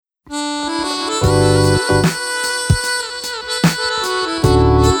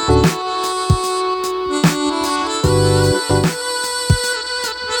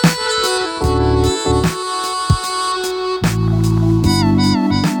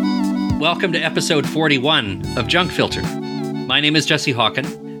Welcome to episode 41 of Junk Filter. My name is Jesse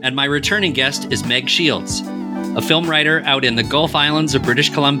Hawken, and my returning guest is Meg Shields, a film writer out in the Gulf Islands of British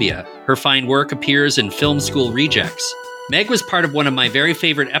Columbia. Her fine work appears in Film School Rejects. Meg was part of one of my very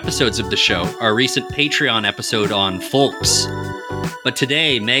favorite episodes of the show, our recent Patreon episode on Folks. But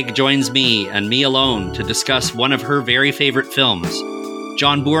today, Meg joins me and me alone to discuss one of her very favorite films,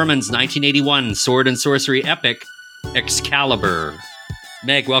 John Boorman's 1981 sword and sorcery epic, Excalibur.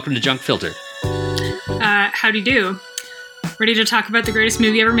 Meg, welcome to Junk Filter. Howdy do. Ready to talk about the greatest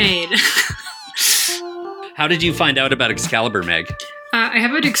movie ever made. How did you find out about Excalibur, Meg? I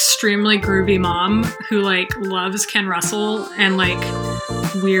have an extremely groovy mom who, loves Ken Russell and,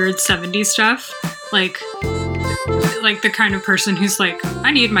 weird 70s stuff. Like the kind of person who's like, I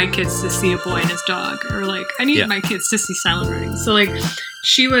need my kids to see A Boy and His Dog. Or, I need my kids to see Silent Running. So,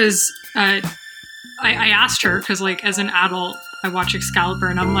 she was... I asked her, because, as an adult, I watch Excalibur,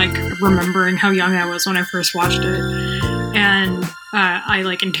 and I'm, remembering how young I was when I first watched it. And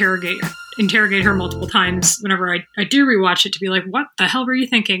I, interrogate her multiple times whenever I do rewatch it to be like, what the hell were you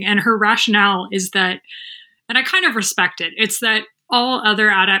thinking? And her rationale is that, and I kind of respect it, it's that all other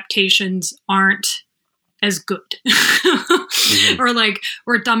adaptations aren't as good.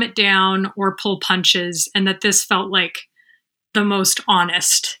 or dumb it down or pull punches, and that this felt like the most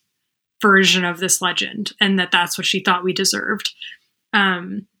honest version of this legend, and that's what she thought we deserved,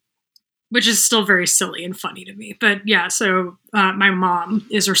 which is still very silly and funny to me. But yeah, so my mom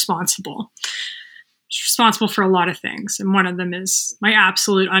is responsible. She's responsible for a lot of things, and one of them is my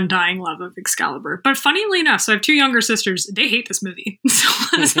absolute undying love of Excalibur. But funnily enough, so I have two younger sisters. They hate this movie, so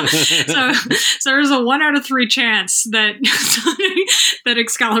there's a 1 out of 3 chance that that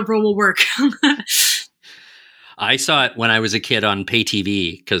Excalibur will work. I saw it when I was a kid on pay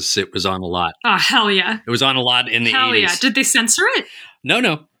TV because it was on a lot. Oh, hell yeah. It was on a lot in the 80s. Hell yeah. Did they censor it?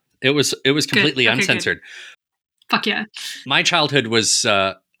 No. It was completely uncensored. Good. Fuck yeah. My childhood was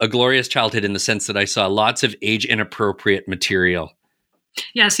a glorious childhood in the sense that I saw lots of age-inappropriate material.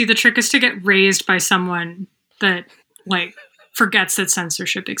 Yeah, see, the trick is to get raised by someone that, forgets that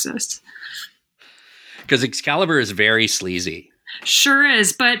censorship exists. Because Excalibur is very sleazy. Sure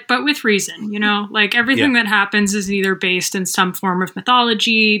is, but with reason, everything that happens is either based in some form of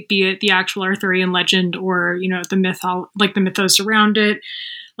mythology, be it the actual Arthurian legend or, the mythos around it.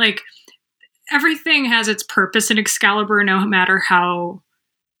 Everything has its purpose in Excalibur, no matter how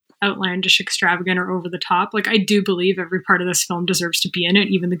outlandish, extravagant, or over the top. I do believe every part of this film deserves to be in it,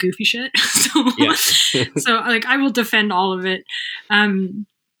 even the goofy shit. So I will defend all of it.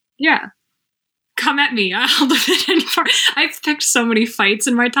 Yeah. Come at me. I'll defend any part. I've picked so many fights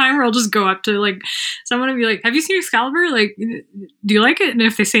in my time where I'll just go up to someone and be like, have you seen Excalibur? Do you like it? And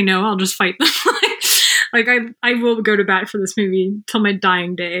if they say no, I'll just fight them. I will go to bat for this movie till my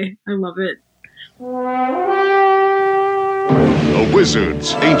dying day. I love it. A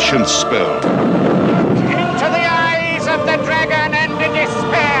wizard's ancient spell. Into the eyes of the dragon and the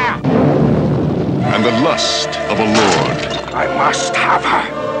despair. And the lust of a lord. I must have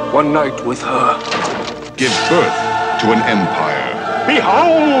her. One night with her. Give birth to an empire.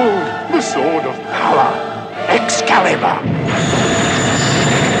 Behold, the sword of power, Excalibur.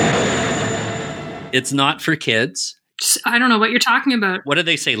 It's not for kids. I don't know what you're talking about. What did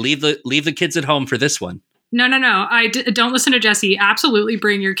they say? Leave the kids at home for this one. No. Don't listen to Jesse. Absolutely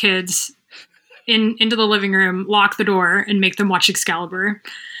bring your kids into the living room, lock the door, and make them watch Excalibur.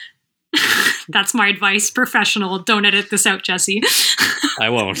 That's my advice. Professional. Don't edit this out, Jesse. I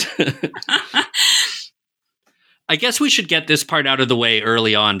won't. I guess we should get this part out of the way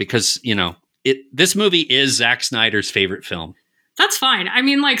early on because, this movie is Zack Snyder's favorite film. That's fine. I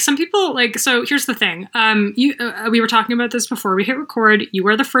mean, some people, so here's the thing. We were talking about this before we hit record. You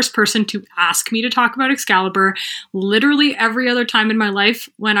were the first person to ask me to talk about Excalibur. Literally every other time in my life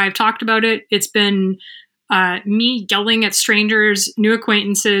when I've talked about it, it's been me yelling at strangers, new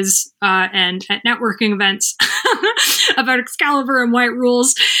acquaintances, and at networking events about Excalibur and why it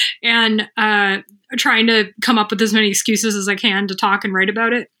rules, and trying to come up with as many excuses as I can to talk and write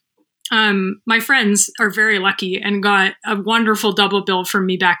about it. My friends are very lucky and got a wonderful double bill from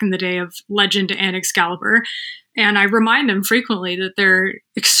me back in the day of Legend and Excalibur. And I remind them frequently that they're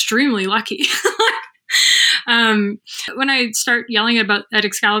extremely lucky. When I start yelling about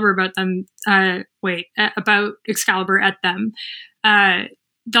Excalibur at them,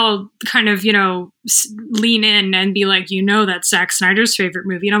 they'll kind of, lean in and be like, that's Zack Snyder's favorite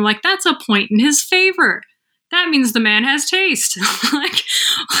movie. And I'm like, that's a point in his favor. That means the man has taste. like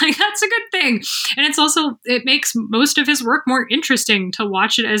that's a good thing. And it's also, it makes most of his work more interesting to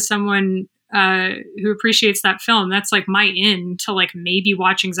watch it as someone who appreciates that film. That's like my in to like maybe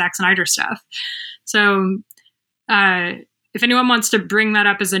watching Zack Snyder stuff. So if anyone wants to bring that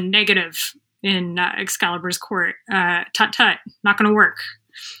up as a negative in Excalibur's court, tut, not going to work.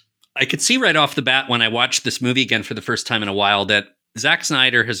 I could see right off the bat when I watched this movie again for the first time in a while that Zack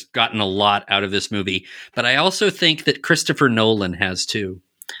Snyder has gotten a lot out of this movie, but I also think that Christopher Nolan has too.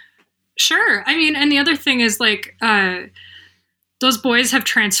 Sure. I mean, and the other thing is like, those boys have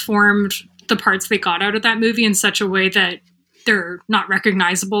transformed the parts they got out of that movie in such a way that they're not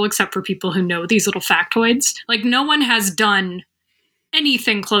recognizable except for people who know these little factoids. Like no one has done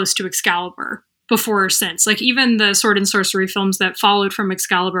anything close to Excalibur before or since. Like even the sword and sorcery films that followed from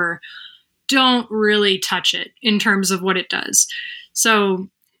Excalibur don't really touch it in terms of what it does. So,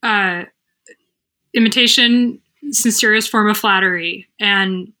 imitation, sincerest form of flattery.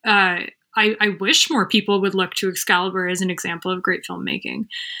 And I wish more people would look to Excalibur as an example of great filmmaking.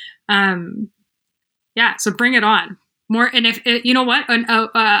 So bring it on. More, and if you know what,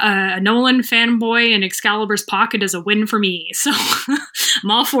 a Nolan fanboy in Excalibur's pocket is a win for me. So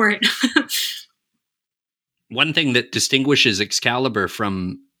I'm all for it. One thing that distinguishes Excalibur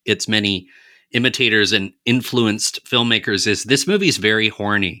from its many imitators and influenced filmmakers is this movie's very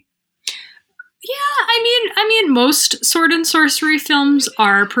horny. Yeah, I mean, most sword and sorcery films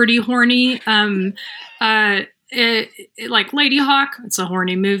are pretty horny. Like Lady Hawk, it's a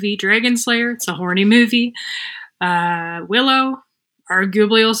horny movie. Dragon Slayer, it's a horny movie. Willow,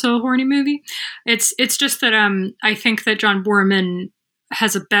 arguably also a horny movie. It's just that I think that John Boorman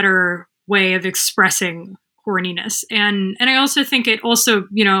has a better way of expressing horniness, and I also think it also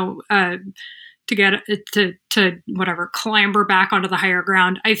to get to whatever clamber back onto the higher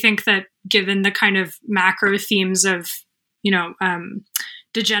ground. I think that given the kind of macro themes of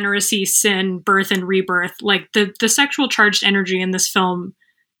degeneracy, sin, birth, and rebirth, like the sexual charged energy in this film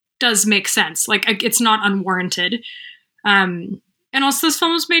does make sense. Like it's not unwarranted. And also this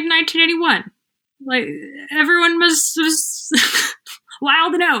film was made in 1981. Like everyone was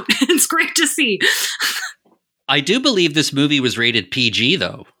wild and out. It's great to see. I do believe this movie was rated PG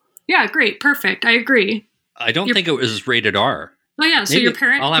though. Yeah, great. Perfect. I agree. I don't think it was rated R. Oh yeah, so your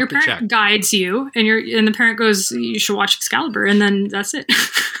parent guides you and the parent goes, you should watch Excalibur, and then that's it.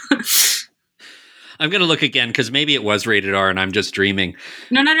 I'm going to look again because maybe it was rated R and I'm just dreaming.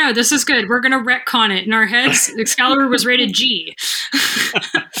 No. This is good. We're going to retcon it in our heads. Excalibur was rated G.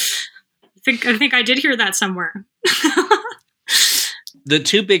 I think I did hear that somewhere. The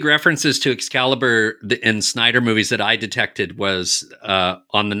two big references to Excalibur in Snyder movies that I detected was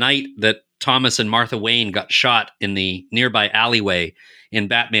on the night that Thomas and Martha Wayne got shot in the nearby alleyway in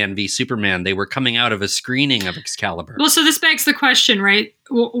Batman v Superman. They were coming out of a screening of Excalibur. Well, so this begs the question, right?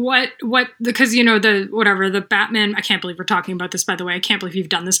 What, because, the Batman, I can't believe we're talking about this, by the way. I can't believe you've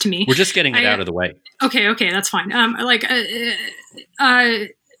done this to me. We're just getting it out of the way. Okay, that's fine.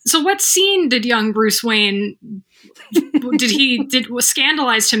 So what scene did young Bruce Wayne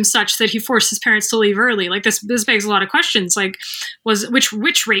scandalized him such that he forced his parents to leave early? Like this begs a lot of questions. Like,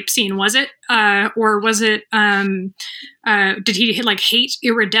 which rape scene was it? Or was it? Did he hate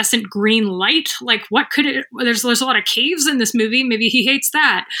iridescent green light? Like, what could it? There's a lot of caves in this movie. Maybe he hates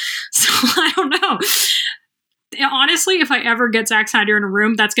that. So I don't know. Honestly, if I ever get Zack Snyder in a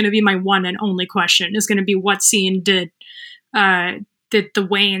room, that's going to be my one and only question. Is going to be what scene did the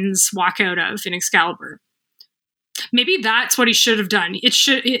Waynes walk out of in Excalibur? Maybe that's what he should have done.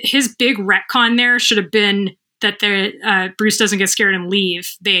 His big retcon there should have been that Bruce doesn't get scared and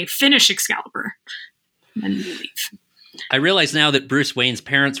leave. They finish Excalibur and leave. I realize now that Bruce Wayne's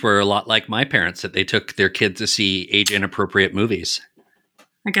parents were a lot like my parents, that they took their kids to see age-inappropriate movies.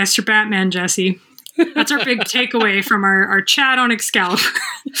 I guess you're Batman, Jesse. That's our big takeaway from our chat on Excalibur.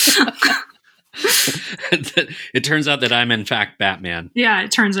 It turns out that I'm in fact Batman. Yeah,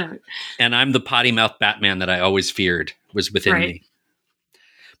 it turns out. And I'm the potty mouth Batman that I always feared was within me.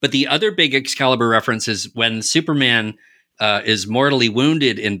 But the other big Excalibur reference is when Superman is mortally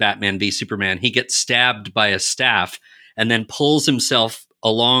wounded in Batman v Superman, he gets stabbed by a staff and then pulls himself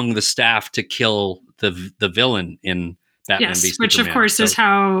along the staff to kill the villain in Batman v Superman. Which of course is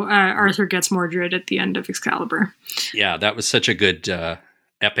how Arthur gets Mordred at the end of Excalibur. Yeah, that was such a good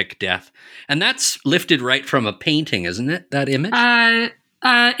epic death. And that's lifted right from a painting, isn't it? That image?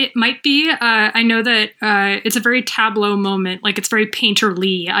 It might be. I know that it's a very tableau moment. Like, it's very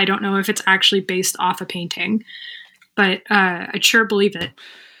painterly. I don't know if it's actually based off a painting. but I'd sure believe it.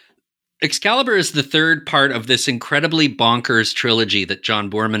 Excalibur is the third part of this incredibly bonkers trilogy that John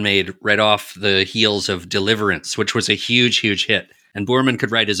Boorman made right off the heels of Deliverance, which was a huge, huge hit. And Boorman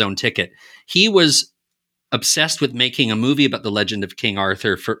could write his own ticket. He was obsessed with making a movie about the legend of King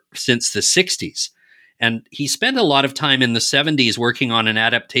Arthur since the 60s. And he spent a lot of time in the 70s working on an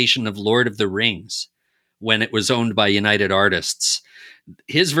adaptation of Lord of the Rings when it was owned by United Artists.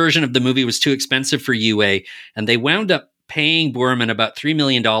 His version of the movie was too expensive for UA, and they wound up paying Boorman about $3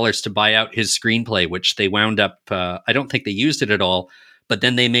 million to buy out his screenplay, which they wound up, I don't think they used it at all, but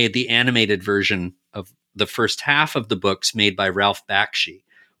then they made the animated version of the first half of the books made by Ralph Bakshi,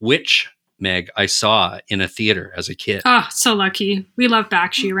 which, Meg, I saw in a theater as a kid. Oh, so lucky. We love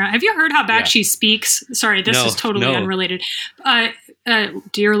Bakshi around. Have you heard how Bakshi speaks? Sorry, this is totally unrelated.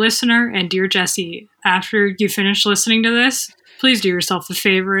 Dear listener and dear Jesse, after you finish listening to this, please do yourself a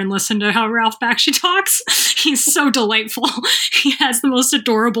favor and listen to how Ralph Bakshi talks. He's so delightful. He has the most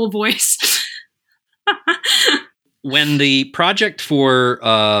adorable voice. When the project for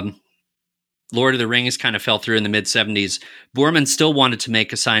Lord of the Rings kind of fell through in the mid-70s, Boorman still wanted to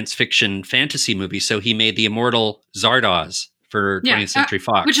make a science fiction fantasy movie, so he made the immortal Zardoz for 20th Century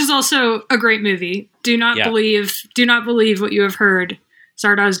Fox. Which is also a great movie. Do not believe what you have heard.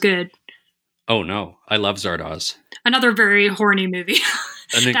 Zardoz good. Oh no, I love Zardoz. Another very horny movie.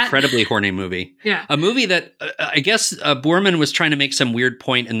 An incredibly horny movie. Yeah. A movie that I guess Boorman was trying to make some weird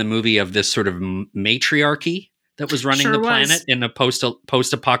point in the movie of this sort of matriarchy that was running the planet in a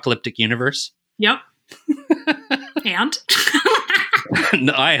post-apocalyptic universe. Yep. And?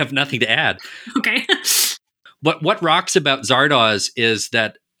 No, I have nothing to add. Okay. But what rocks about Zardoz is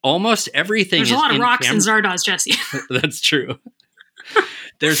that almost everything There's a lot of rocks in Zardoz, Jesse. That's true.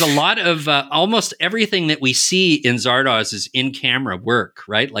 There's a lot of almost everything that we see in Zardoz is in-camera work,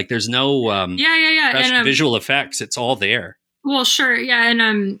 right? Like there's no visual effects. It's all there. Well, sure. Yeah.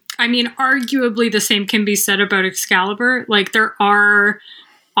 And I mean, arguably the same can be said about Excalibur. Like there are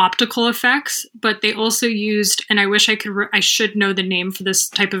optical effects, but they also used, and I wish I should know the name for this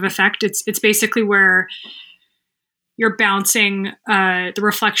type of effect. It's basically where you're bouncing the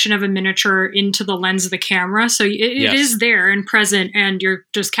reflection of a miniature into the lens of the camera. So it is there and present, and you're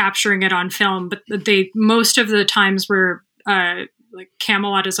just capturing it on film. But most of the times where like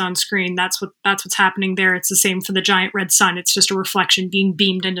Camelot is on screen, that's what's happening there. It's the same for the giant red sun. It's just a reflection being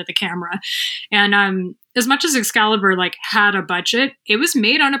beamed into the camera. And as much as Excalibur like had a budget, it was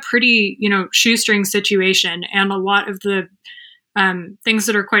made on a pretty, shoestring situation. And a lot of the things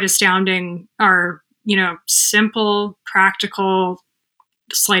that are quite astounding are, simple, practical,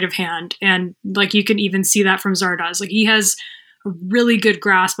 sleight of hand. And like, you can even see that from Zardoz. Like he has a really good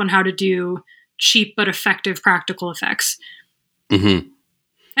grasp on how to do cheap but effective practical effects. Mm-hmm.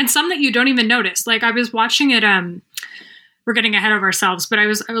 And some that you don't even notice. Like I was watching it, we're getting ahead of ourselves, but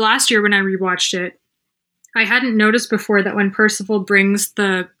last year when I rewatched it, I hadn't noticed before that when Percival brings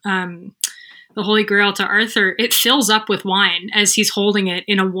the Holy Grail to Arthur, it fills up with wine as he's holding it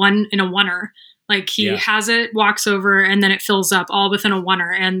in a oneer. Like he has it, walks over, and then it fills up all within a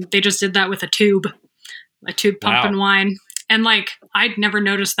oneer. And they just did that with a tube pumping wine. And like, I'd never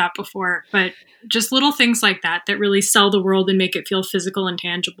noticed that before, but just little things like that really sell the world and make it feel physical and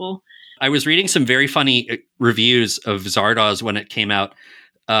tangible. I was reading some very funny reviews of Zardoz when it came out.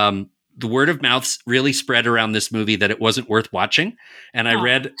 The word of mouth really spread around this movie that it wasn't worth watching. And I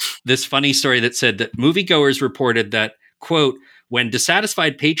read this funny story that said that moviegoers reported that, quote, when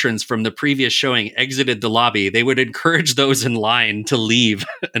dissatisfied patrons from the previous showing exited the lobby, they would encourage those in line to leave.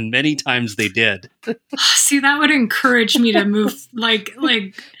 And many times they did. See, that would encourage me to move. Like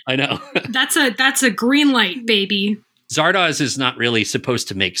I know. That's a green light, baby. Zardoz is not really supposed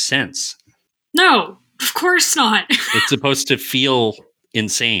to make sense. No, of course not. It's supposed to feel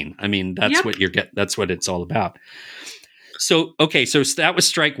insane. I mean, that's what that's what it's all about. So that was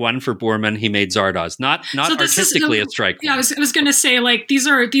strike one for Boorman. He made Zardoz, not so artistically a strike one. Yeah, I was going to say, like, these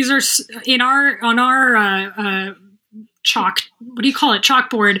are on our chalk. What do you call it?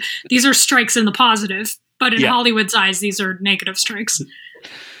 Chalkboard. These are strikes in the positive, but in Hollywood's eyes, these are negative strikes.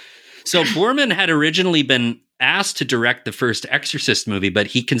 So Boorman had originally been asked to direct the first Exorcist movie, but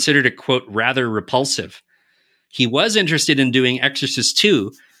he considered it, quote, rather repulsive. He was interested in doing Exorcist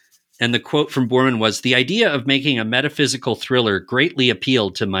 2, and the quote from Boorman was, "The idea of making a metaphysical thriller greatly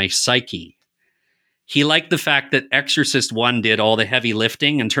appealed to my psyche." He liked the fact that Exorcist 1 did all the heavy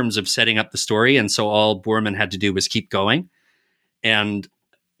lifting in terms of setting up the story, and so all Boorman had to do was keep going. And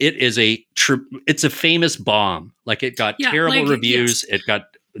it is it's a famous bomb. Like, it got terrible reviews. Yes.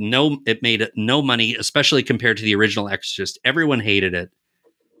 It made no money, especially compared to the original Exorcist. Everyone hated it.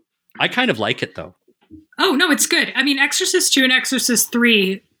 I kind of like it, though. Oh, no, it's good. I mean, Exorcist 2 and Exorcist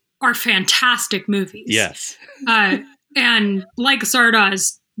 3 are fantastic movies. Yes. And like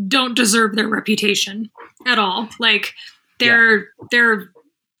Zardoz, don't deserve their reputation at all. Like, they're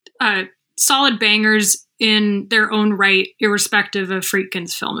solid bangers in their own right, irrespective of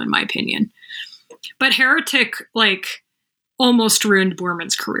Friedkin's film, in my opinion. But Heretic, like, almost ruined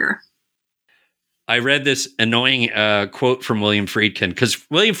Boorman's career. I read this annoying quote from William Friedkin, because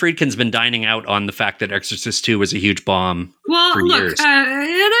William Friedkin's been dining out on the fact that Exorcist 2 was a huge bomb for years.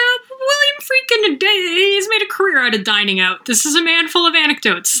 William Friedkin, he's made a career out of dining out. This is a man full of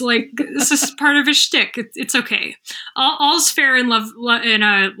anecdotes. Like, this is part of his shtick. It's okay. All's fair in love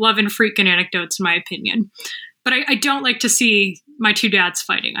and Friedkin anecdotes, in my opinion. But I don't like to see my two dads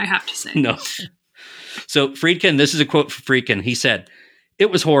fighting, I have to say. No. So Friedkin, this is a quote from Friedkin. He said,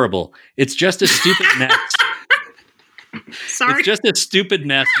 "It was horrible. It's just a stupid mess." Sorry? It's just a stupid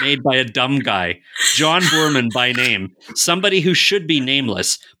mess made by a dumb guy. John Boorman by name. Somebody who should be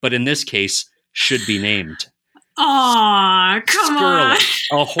nameless, but in this case, should be named. Aw, come on.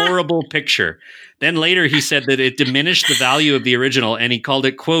 A horrible picture. Then later he said that it diminished the value of the original, and he called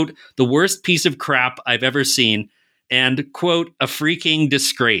it, quote, "the worst piece of crap I've ever seen," and, quote, "a freaking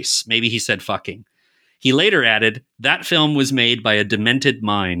disgrace." Maybe he said fucking. He later added, "That film was made by a demented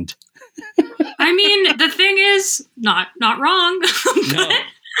mind." I mean, the thing is, not wrong.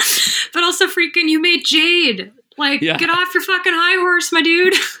 But also, freaking, you made Jade. Like, Get off your fucking high horse, my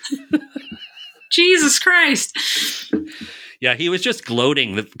dude. Jesus Christ. Yeah, he was just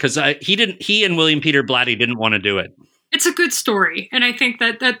gloating because he and William Peter Blatty didn't want to do it. It's a good story, and I think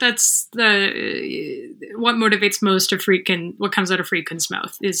that's what motivates most of Friedkin. What comes out of Friedkin's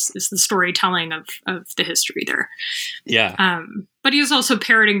mouth is the storytelling of the history there. Yeah. But he was also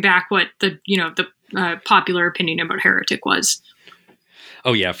parroting back what the popular opinion about Heretic was.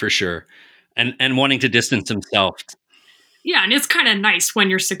 Oh yeah, for sure, and wanting to distance himself. Yeah, and it's kind of nice when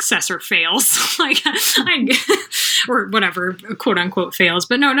your successor fails, or whatever, quote unquote fails.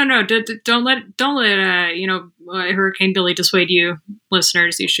 But no, don't let Hurricane Billy dissuade you,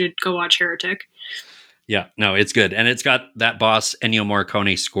 listeners. You should go watch Heretic. Yeah, no, it's good, and it's got that boss Ennio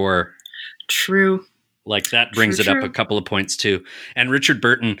Morricone score. True. Like that brings it up a couple of points too. And Richard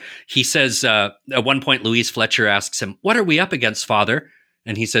Burton, he says at one point, Louise Fletcher asks him, "What are we up against, Father?"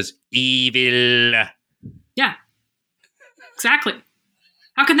 And he says, "Evil." Yeah. Exactly.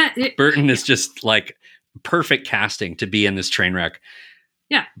 How can that? Burton is just like perfect casting to be in this train wreck.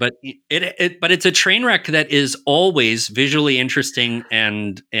 Yeah, but it's a train wreck that is always visually interesting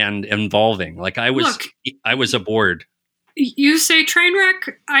and involving. Like I was aboard. You say train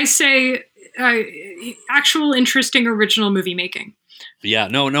wreck, I say actual interesting original movie making. Yeah,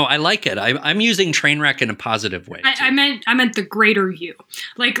 no, I like it. I'm using train wreck in a positive way. I meant the greater you.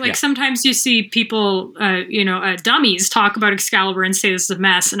 Like sometimes you see people, dummies talk about Excalibur and say this is a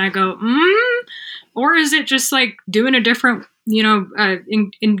mess, and I go, or is it just like doing a different,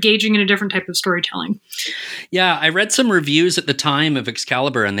 engaging in a different type of storytelling? Yeah, I read some reviews at the time of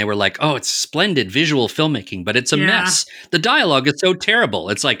Excalibur, and they were like, "Oh, it's splendid visual filmmaking, but it's a mess. The dialogue is so terrible."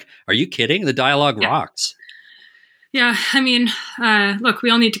 It's like, are you kidding? The dialogue rocks. Yeah, I mean, look, we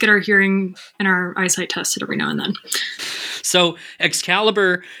all need to get our hearing and our eyesight tested every now and then. So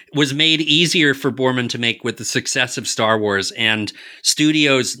Excalibur was made easier for Boorman to make with the success of Star Wars, and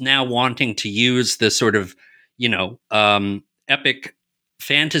studios now wanting to use the sort of, epic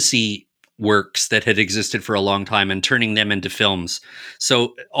fantasy works that had existed for a long time and turning them into films.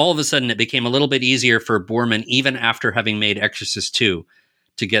 So all of a sudden it became a little bit easier for Boorman, even after having made Exorcist 2,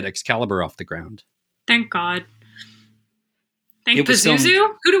 to get Excalibur off the ground. Thank God. Thank Pazuzu?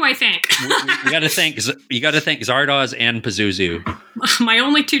 Who do I thank? You got to thank Zardoz and Pazuzu. My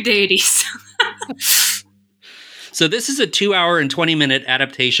only two deities. So this is a 2-hour and 20-minute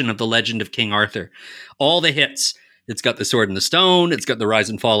adaptation of The Legend of King Arthur. All the hits. It's got The Sword and the Stone. It's got The Rise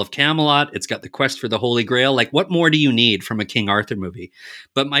and Fall of Camelot. It's got The Quest for the Holy Grail. Like, what more do you need from a King Arthur movie?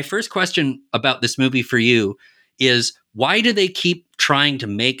 But my first question about this movie for you is, why do they keep trying to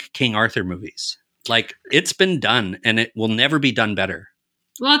make King Arthur movies? Like, it's been done, and it will never be done better.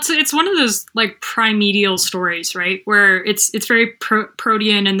 Well, it's one of those like primordial stories, right? Where it's very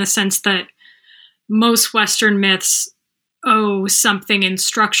protean in the sense that most Western myths owe something in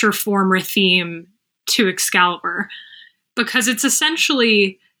structure, form, or theme to Excalibur, because it's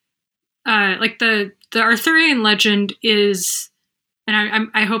essentially like the Arthurian legend is, and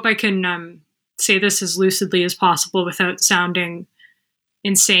I hope I can say this as lucidly as possible without sounding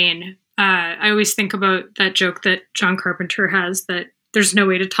insane. I always think about that joke that John Carpenter has that there's no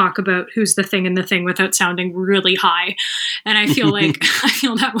way to talk about who's the thing in the thing without sounding really high. And I feel like I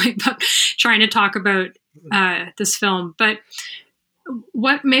feel that way about trying to talk about this film. But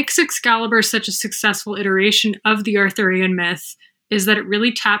what makes Excalibur such a successful iteration of the Arthurian myth is that it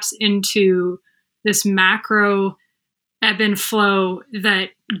really taps into this macro ebb and flow that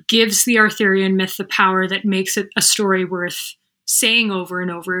gives the Arthurian myth the power that makes it a story worth saying over and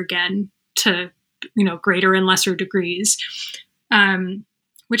over again to, greater and lesser degrees.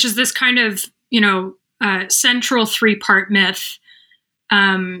 Which is this kind of, central 3-part myth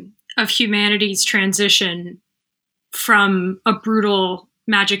of humanity's transition from a brutal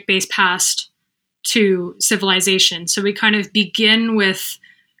magic-based past to civilization. So we kind of begin with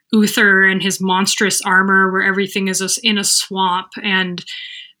Uther and his monstrous armor, where everything is in a swamp, and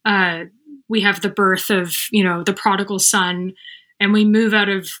we have the birth of, the prodigal son, and we move out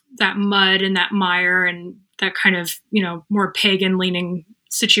of that mud and that mire and that kind of, more pagan-leaning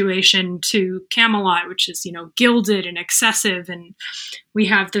situation to Camelot, which is, gilded and excessive, and we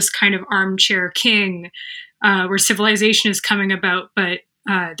have this kind of armchair king where civilization is coming about, but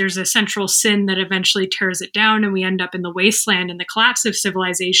there's a central sin that eventually tears it down, and we end up in the wasteland and the collapse of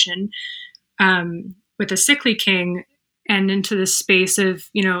civilization with a sickly king, and into this space of,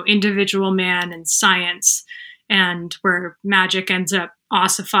 individual man and science, and where magic ends up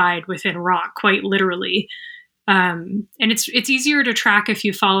ossified within rock, quite literally. And it's easier to track if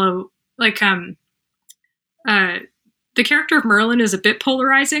you follow, like, the character of Merlin is a bit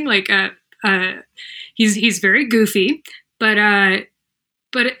polarizing. Like, he's very goofy, but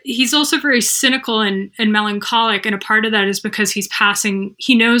he's also very cynical and melancholic. And a part of that is because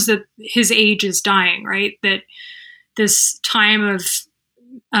he knows that his age is dying, right? That this time of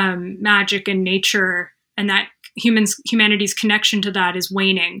magic and nature, and that humanity's connection to that is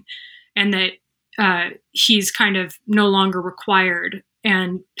waning, and that he's kind of no longer required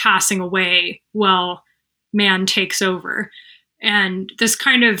and passing away while man takes over. And this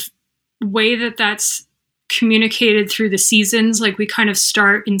kind of way that's communicated through the seasons, like we kind of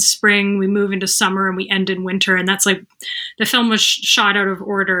start in spring, we move into summer, and we end in winter. And that's like the film was shot out of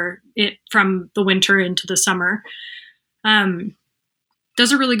order from the winter into the summer.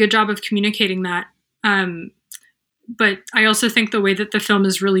 Does a really good job of communicating that. But I also think the way that the film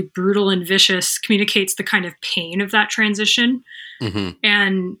is really brutal and vicious communicates the kind of pain of that transition. Mm-hmm.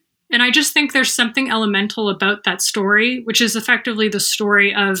 And I just think there's something elemental about that story, which is effectively the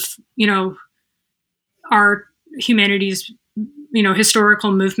story of, our humanity's,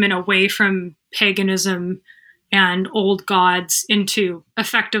 historical movement away from paganism and old gods into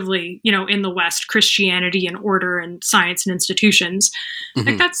effectively, in the West, Christianity and order and science and institutions.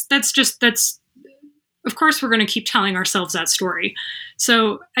 Mm-hmm. Like that's of course we're going to keep telling ourselves that story.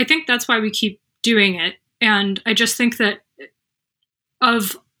 So I think that's why we keep doing it. And I just think that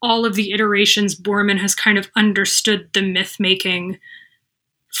of all of the iterations, Boorman has kind of understood the myth making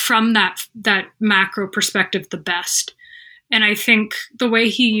from that macro perspective the best. And I think the way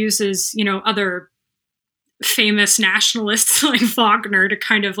he uses, other famous nationalists like Wagner to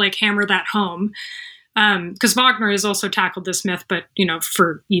kind of like hammer that home, because Wagner has also tackled this myth, but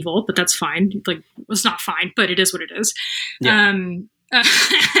for evil, but that's fine. Like, it's not fine, but it is what it is. Yeah.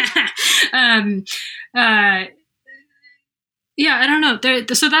 Yeah, I don't know.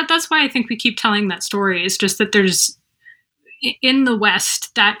 So that's why I think we keep telling that story. Is just that there's, in the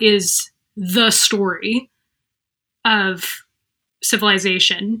West, that is the story of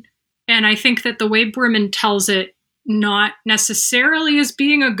civilization. And I think that the way Boorman tells it, not necessarily as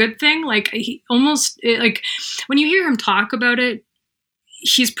being a good thing, like he almost, like when you hear him talk about it,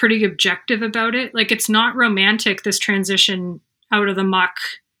 he's pretty objective about it. Like, it's not romantic, this transition out of the muck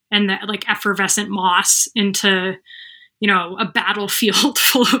and that like effervescent moss into, a battlefield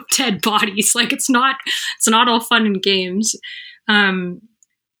full of dead bodies. Like, it's not all fun and games. But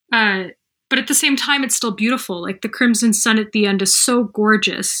at the same time, it's still beautiful. Like, the crimson sun at the end is so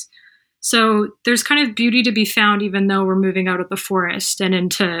gorgeous. So there's kind of beauty to be found, even though we're moving out of the forest and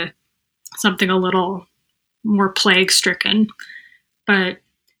into something a little more plague stricken. But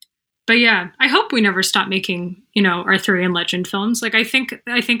yeah, I hope we never stop making, Arthurian legend films. Like, I think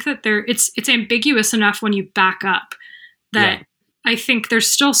that it's ambiguous enough when you back up that yeah. I think there's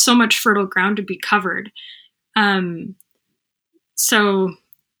still so much fertile ground to be covered. So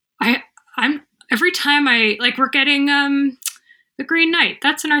I'm every time we're getting, The Green Knight,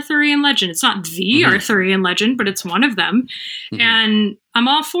 that's an Arthurian legend. It's not the Arthurian legend, but it's one of them. Mm-hmm. And I'm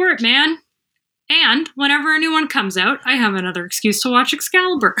all for it, man. And whenever a new one comes out, I have another excuse to watch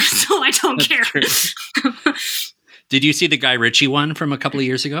Excalibur. So I don't care. Did you see the Guy Ritchie one from a couple of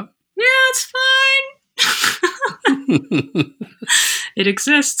years ago? Yeah, it's fine. it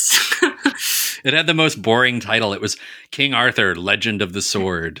exists. It had the most boring title. It was King Arthur, Legend of the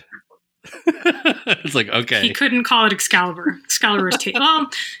Sword. It's like, okay. He couldn't call it Excalibur. Excalibur's well,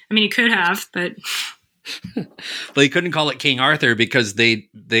 I mean, he could have, but... Well, he couldn't call it King Arthur because they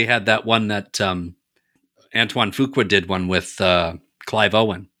had that one that Antoine Fuqua did one with Clive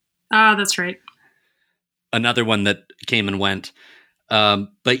Owen. Ah, that's right. Another one that came and went.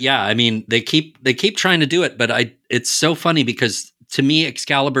 But yeah, I mean, they keep trying to do it, but it's so funny because to me,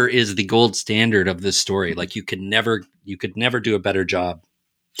 Excalibur is the gold standard of this story. Like you could never do a better job.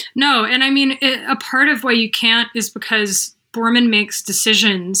 No, and I mean, a part of why you can't is because Boorman makes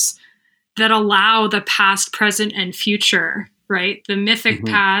decisions that allow the past, present, and future, right? The mythic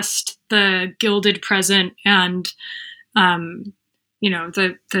past, the gilded present, and the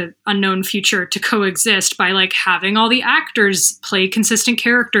unknown future to coexist by like having all the actors play consistent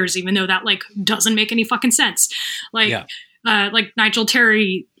characters, even though that like doesn't make any fucking sense. Like Nigel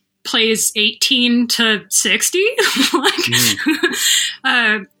Terry plays 18 to 60.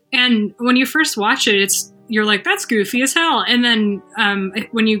 And when you first watch it, you're like, that's goofy as hell. And then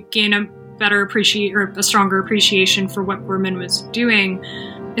when you gain a stronger appreciation for what Boorman was doing,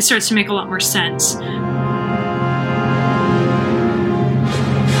 it starts to make a lot more sense.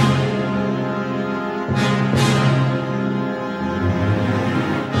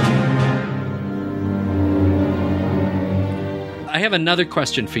 I have another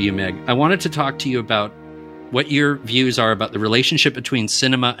question for you, Meg. I wanted to talk to you about what your views are about the relationship between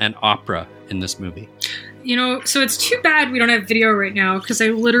cinema and opera in this movie. So it's too bad we don't have video right now because I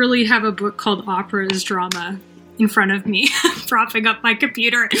literally have a book called Opera is Drama in front of me, propping up my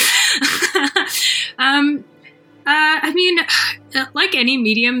computer. I mean, like any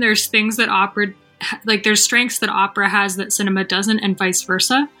medium, there's things that there's strengths that opera has that cinema doesn't, and vice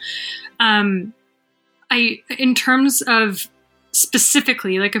versa. In terms of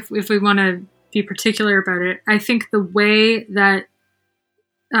specifically, like if we want to be particular about it, I think the way that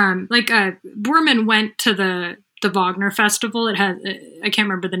Boorman went to the Wagner Festival. I can't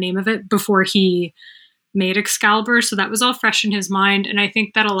remember the name of it, before he made Excalibur. So that was all fresh in his mind. And I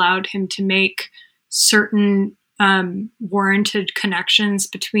think that allowed him to make certain warranted connections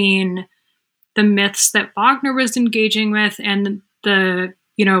between the myths that Wagner was engaging with and the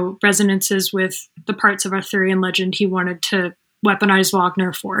resonances with the parts of Arthurian legend he wanted to weaponize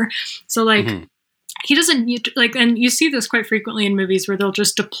Wagner for. So he doesn't and you see this quite frequently in movies where they'll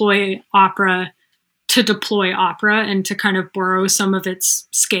just deploy opera to deploy opera and to kind of borrow some of its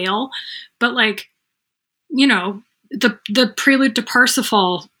scale. But the prelude to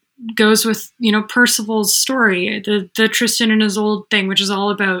Parsifal goes with, Percival's story, the Tristan and Isolde thing, which is all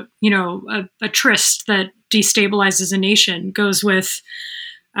about, a tryst that destabilizes a nation, goes with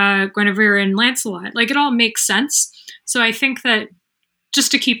Guinevere and Lancelot. Like, it all makes sense. So I think that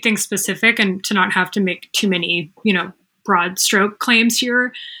just to keep things specific and to not have to make too many, broad stroke claims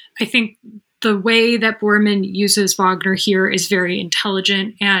here, I think the way that Boorman uses Wagner here is very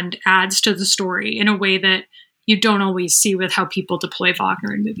intelligent and adds to the story in a way that you don't always see with how people deploy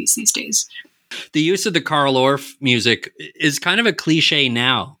Wagner in movies these days. The use of the Carl Orff music is kind of a cliche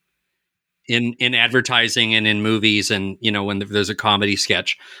now in advertising and in movies and, when there's a comedy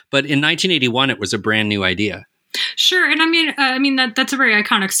sketch. But in 1981, it was a brand new idea. Sure. And I mean that's a very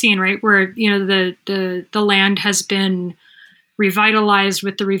iconic scene, right? Where, the land has been revitalized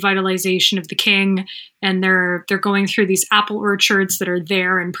with the revitalization of the king, and they're going through these apple orchards that are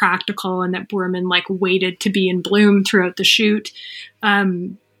there and practical, and that Boorman waited to be in bloom throughout the shoot. But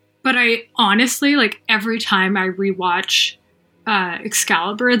I honestly, every time I rewatch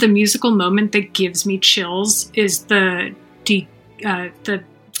Excalibur, the musical moment that gives me chills is the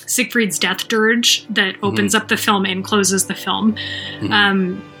Siegfried's death dirge that opens up the film and closes the film.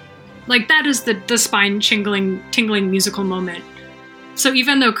 That is the spine tingling musical moment. So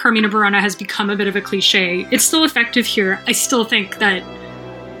even though Carmina Burana has become a bit of a cliche, it's still effective here. I still think that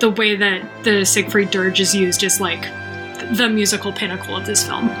the way that the Siegfried dirge is used is the musical pinnacle of this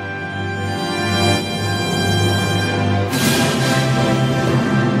film.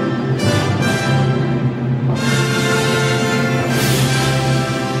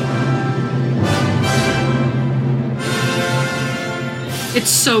 It's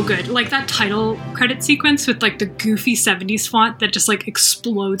so good. That title credit sequence with the goofy 70s font that just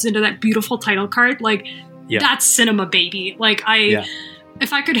explodes into that beautiful title card. That's cinema, baby.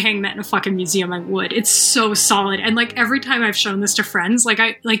 If I could hang that in a fucking museum, I would. It's so solid. And every time I've shown this to friends,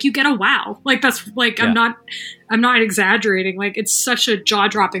 you get a wow. I'm not exaggerating. It's such a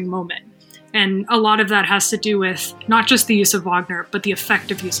jaw-dropping moment. And a lot of that has to do with not just the use of Wagner, but the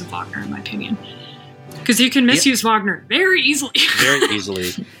effective use of Wagner, in my opinion. Because you can misuse Wagner very easily. Very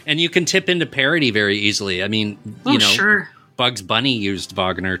easily. And you can tip into parody very easily. I mean, sure. Bugs Bunny used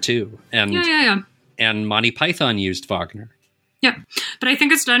Wagner too. And, and Monty Python used Wagner. Yeah. But I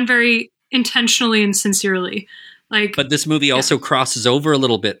think it's done very intentionally and sincerely. But this movie also crosses over a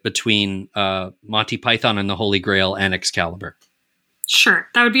little bit between Monty Python and the Holy Grail and Excalibur. Sure.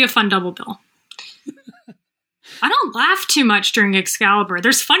 That would be a fun double bill. I don't laugh too much during Excalibur.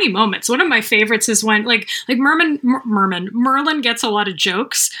 There's funny moments. One of my favorites is when Merlin gets a lot of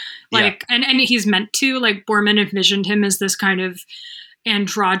jokes, and he's meant to. Like, Boorman envisioned him as this kind of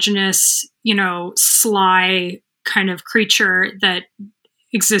androgynous, sly kind of creature that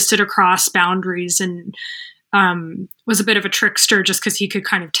existed across boundaries and was a bit of a trickster just because he could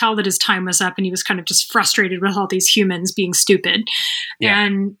kind of tell that his time was up and he was kind of just frustrated with all these humans being stupid. Yeah.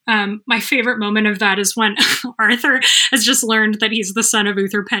 And my favorite moment of that is when Arthur has just learned that he's the son of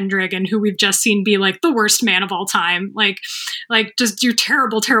Uther Pendragon, who we've just seen be like the worst man of all time, like just do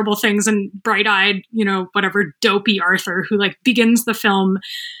terrible, terrible things, and bright-eyed, whatever, dopey Arthur, who like begins the film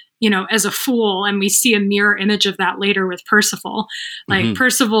as a fool, and we see a mirror image of that later with Percival.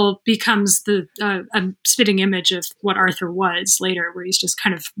 Percival becomes the a spitting image of what Arthur was later, where he's just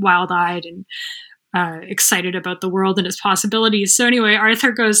kind of wild-eyed and excited about the world and its possibilities. So anyway,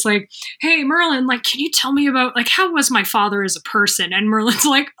 Arthur goes like, "Hey, Merlin, can you tell me about how was my father as a person?" And Merlin's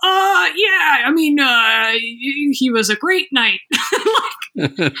like, yeah, I mean, he was a great knight."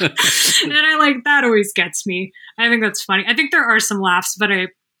 And I that always gets me. I think that's funny. I think there are some laughs, but I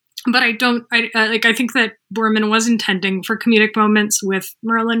think that Boorman was intending for comedic moments with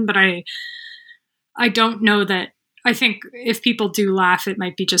Merlin, but I don't know that. I think if people do laugh, it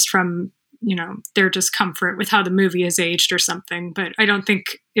might be just from, their discomfort with how the movie is aged or something, but I don't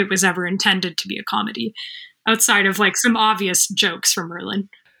think it was ever intended to be a comedy outside of some obvious jokes from Merlin.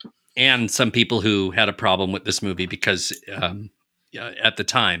 And some people who had a problem with this movie because, at the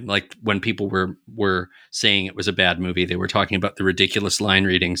time, when people were saying it was a bad movie, they were talking about the ridiculous line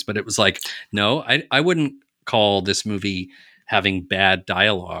readings, but it was no, I wouldn't call this movie having bad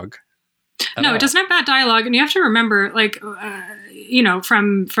dialogue. No, it doesn't have bad dialogue. And you have to remember, from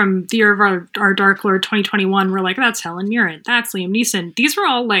the year of our Dark Lord 2021, we're that's Helen Mirren, that's Liam Neeson. These were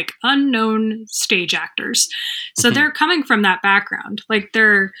all unknown stage actors. So they're coming from that background.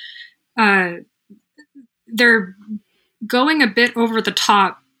 They're going a bit over the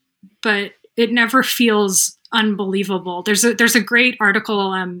top, but it never feels unbelievable. There's a great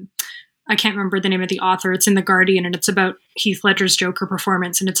article. I can't remember the name of the author. It's in The Guardian, and it's about Heath Ledger's Joker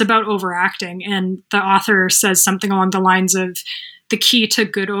performance, and it's about overacting. And the author says something along the lines of, the key to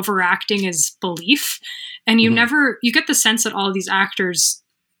good overacting is belief. And you get the sense that all of these actors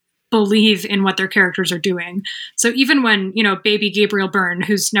believe in what their characters are doing. So even when, baby Gabriel Byrne,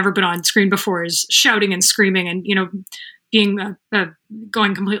 who's never been on screen before, is shouting and screaming and, being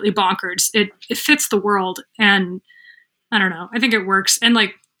going completely bonkers, it fits the world. And I don't know, I think it works. And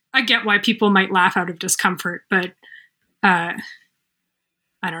I get why people might laugh out of discomfort, but I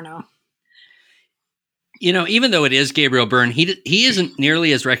don't know. Even though it is Gabriel Byrne, he isn't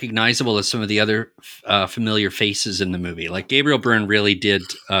nearly as recognizable as some of the other familiar faces in the movie. Gabriel Byrne really did.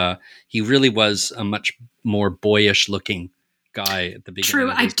 He really was a much more boyish looking guy at the beginning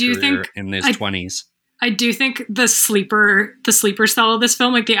of his career in his 20s. I do think the sleeper cell of this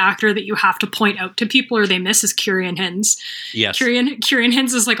film, the actor that you have to point out to people or they miss, is Ciarán Hinds. Yes. Ciarán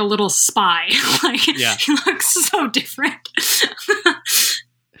Hinds is a little spy. Yeah. He looks so different.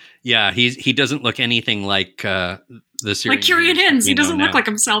 Yeah, he doesn't look anything like the Ciarán Hinds. He doesn't look like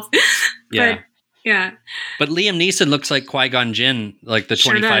himself. Yeah. But, yeah. But Liam Neeson looks like Qui-Gon Jinn, the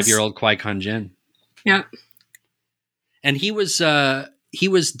 25-year-old Qui-Gon Jinn. Yeah. And he was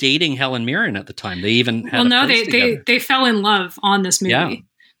dating Helen Mirren at the time. They even had they fell in love on this movie. Yeah.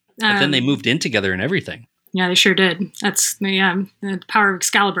 But then they moved in together and everything. Yeah, they sure did. That's the power of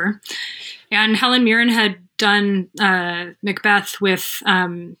Excalibur. And Helen Mirren had done Macbeth with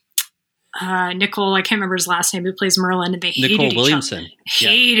Nicole, I can't remember his last name, who plays Merlin, and they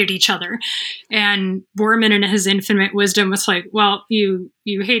hated each other. And Boorman, in his infinite wisdom, was well, you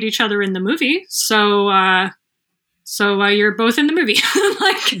hate each other in the movie, so you're both in the movie.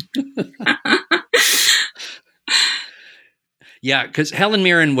 Yeah, because Helen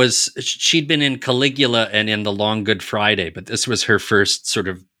Mirren she'd been in Caligula and in The Long Good Friday, but this was her first sort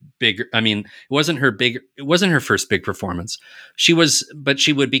of big, it wasn't her first big performance. But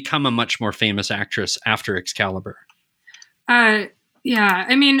she would become a much more famous actress after Excalibur. Yeah,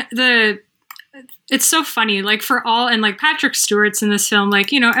 it's so funny, like for all, and like Patrick Stewart's in this film,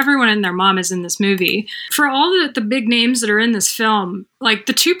 like, you know, everyone and their mom is in this movie. For all the big names that are in this film, like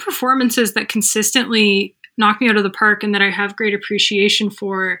the two performances that consistently knock me out of the park and that I have great appreciation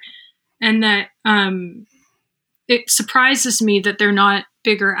for, and that it surprises me that they're not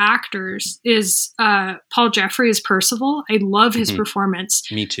bigger actors, is Paul Jeffrey as Percival. I love his performance.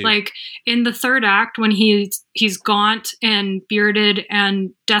 Me too. Like in the third act, when he's gaunt and bearded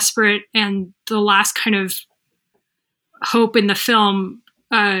and desperate, and the last kind of hope in the film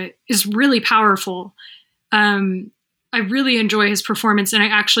is really powerful. I really enjoy his performance, and I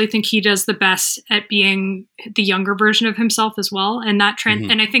actually think he does the best at being the younger version of himself as well. And that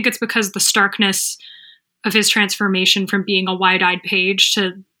and I think it's because the starkness of his transformation from being a wide-eyed page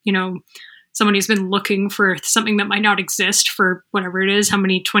to, you know, someone who's been looking for something that might not exist for whatever it is, how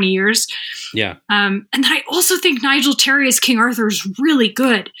many, 20 years. Yeah. And then I also think Nigel Terry as King Arthur is really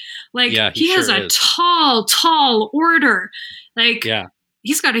good. Like, he has a tall order. Like,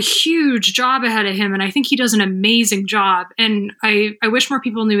 he's got a huge job ahead of him, and I think he does an amazing job. And I wish more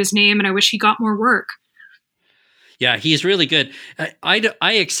people knew his name, and I wish he got more work. Yeah, he's really good. I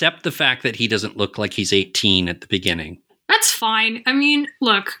accept the fact that he doesn't look like he's 18 at the beginning. That's fine. I mean,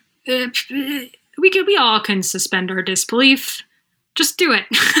 look, we all can suspend our disbelief. Just do it.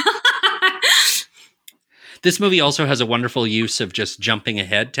 This movie also has a wonderful use of just jumping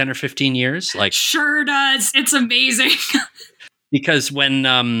ahead 10 or 15 years. Like, sure does. It's amazing. Because when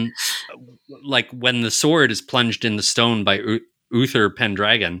the sword is plunged in the stone by Uther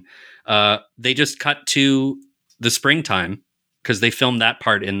Pendragon, they just cut to the springtime, because they filmed that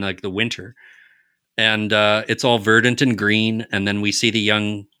part in like the winter, and it's all verdant and green, and then we see the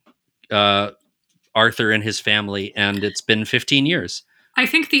young Arthur and his family, and it's been 15 years. I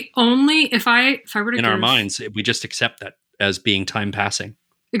think the only, if I were to in our minds, we just accept that as being time passing.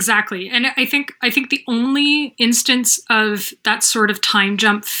 Exactly. And I think the only instance of that sort of time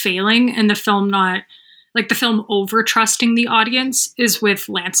jump failing and the film not, like the film over trusting the audience, is with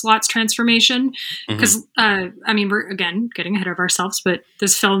Lancelot's transformation. Because, I mean, we're, again, getting ahead of ourselves, but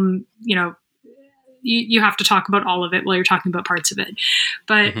this film, you know, you have to talk about all of it while you're talking about parts of it.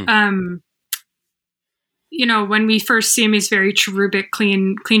 But, you know, when we first see him, he's very cherubic,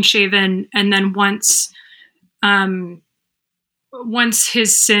 clean shaven. And then once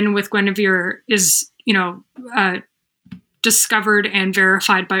his sin with Guinevere is, you know, discovered and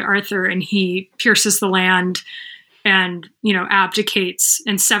verified by Arthur, and he pierces the land and, you know, abdicates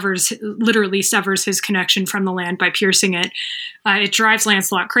and literally severs his connection from the land by piercing it. It drives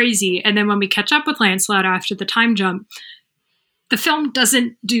Lancelot crazy. And then when we catch up with Lancelot after the time jump, the film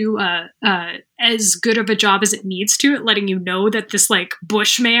doesn't do as good of a job as it needs to at letting you know that this like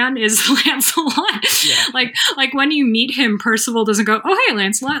bushman is Lancelot. Yeah. Like when you meet him, Percival doesn't go, "Oh, hey,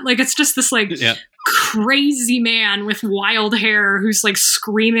 Lancelot." Like, it's just this like crazy man with wild hair who's like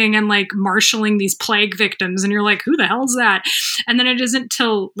screaming and like marshaling these plague victims, and you're like, who the hell's that? And then it isn't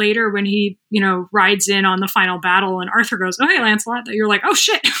till later when he, you know, rides in on the final battle and Arthur goes, "Oh, hey, Lancelot," that you're like, oh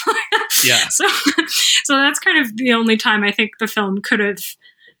shit. Yeah. So that's kind of the only time I think the film could have,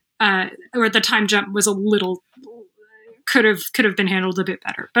 or the time jump was a little, could have been handled a bit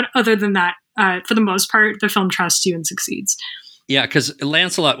better. But other than that, for the most part, the film trusts you and succeeds. Yeah, because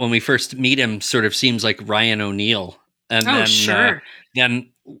Lancelot, when we first meet him, sort of seems like Ryan O'Neal, and then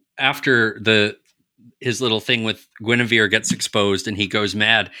after his little thing with Guinevere gets exposed and he goes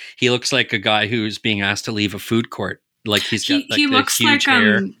mad, he looks like a guy who's being asked to leave a food court. Like he looks huge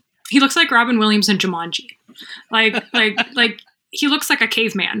hair. He looks like Robin Williams in Jumanji. Like he looks like a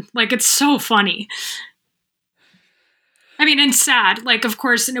caveman. Like, it's so funny. I mean, and sad. Like, of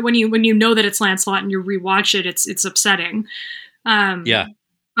course, when you know that it's Lancelot and you rewatch it, it's upsetting. But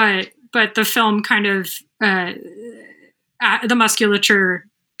the film kind of the musculature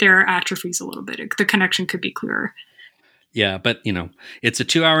there atrophies a little bit. The connection could be clearer. Yeah, but you know, it's a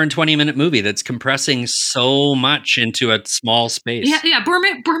 2 hour and 20-minute movie that's compressing so much into a small space. Yeah.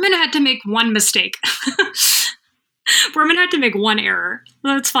 Boorman had to make one mistake. Boorman had to make one error.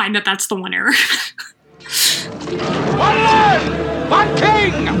 Well, it's fine that's the one error. One land, one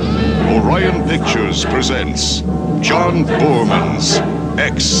king! Orion Pictures presents John Boorman's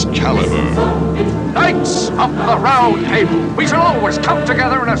Excalibur. Knights of the Round Table, we shall always come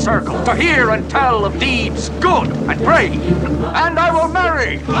together in a circle to hear and tell of deeds good and brave. And I will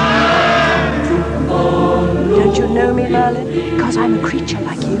marry. Don't you know me, Merlin? Because I'm a creature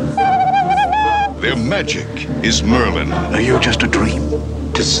like you. Their magic is Merlin. Are you just a dream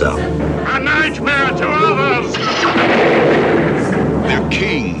to some? A nightmare to others. Their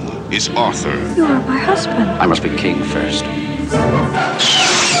king is Arthur. You are my husband. I must be king first.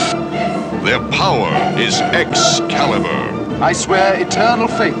 Their power is Excalibur. I swear eternal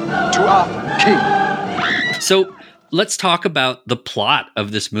faith to Arthur, King. So let's talk about the plot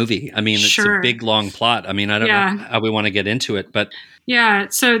of this movie. I mean, it's Sure. a big, long plot. I mean, I don't know how we want to get into it, but Yeah,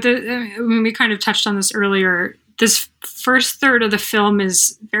 so we kind of touched on this earlier. This first third of the film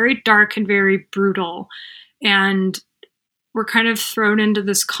is very dark and very brutal. And we're kind of thrown into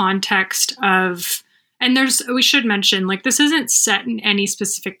this context of, and we should mention, like, this isn't set in any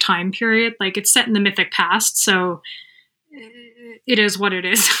specific time period. Like, it's set in the mythic past, so it is what it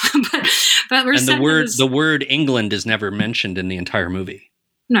is. but we're and set the word England is never mentioned in the entire movie.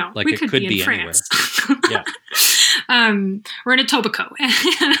 No, Like, we it could could be be in France. Yeah. We're in Etobicoke.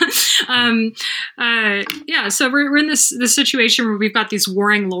 So we're in this situation where we've got these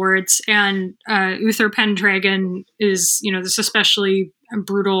warring lords, and Uther Pendragon is, this especially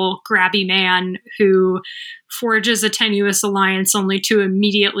brutal, grabby man who forges a tenuous alliance only to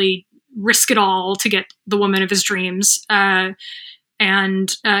immediately risk it all to get the woman of his dreams.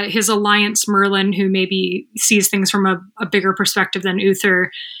 And his alliance, Merlin, who maybe sees things from a bigger perspective than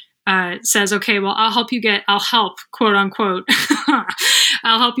Uther, says, okay, well, I'll help, quote unquote,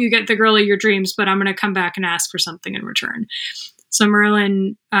 I'll help you get the girl of your dreams, but I'm going to come back and ask for something in return. So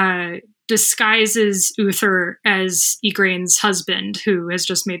Merlin disguises Uther as Igraine's husband, who has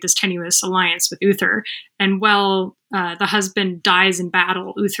just made this tenuous alliance with Uther. And while the husband dies in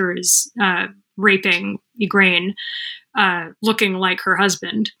battle, Uther is raping Igraine, looking like her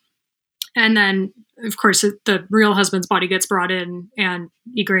husband. And then, of course, the real husband's body gets brought in, and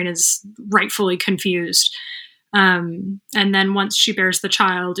Igraine is rightfully confused. And then once she bears the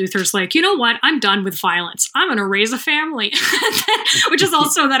child, Uther's like, you know what? I'm done with violence. I'm going to raise a family. Which is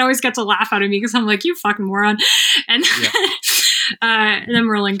also, that always gets a laugh out of me, because I'm like, you fucking moron. And then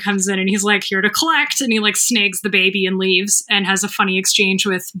Merlin comes in and he's like, here to collect. And he like snags the baby and leaves, and has a funny exchange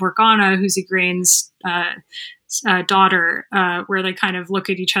with Morgana, who's Igraine's daughter, where they kind of look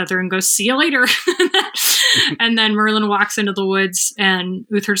at each other and go, see you later. And then Merlin walks into the woods, and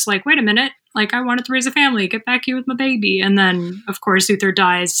Uther's like, wait a minute, like, I wanted to raise a family, get back here with my baby. And then, of course, Uther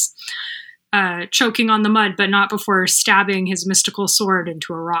dies choking on the mud, but not before stabbing his mystical sword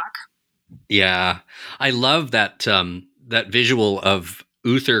into a rock. Yeah, I love that that visual of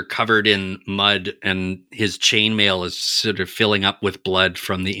Uther covered in mud, and his chainmail is sort of filling up with blood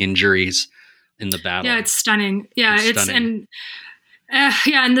from the injuries in the battle. Yeah, it's stunning. Yeah, it's stunning.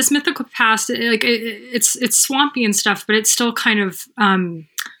 And this mythical past, it's swampy and stuff, but it's still kind of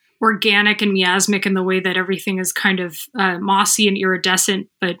organic and miasmic in the way that everything is kind of mossy and iridescent,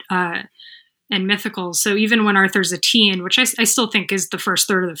 but and mythical. So even when Arthur's a teen, which I still think is the first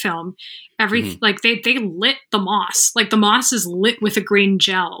third of the film, like they lit the moss. Like, the moss is lit with a green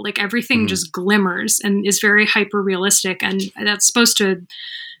gel. Like, everything just glimmers and is very hyper realistic, and that's supposed to,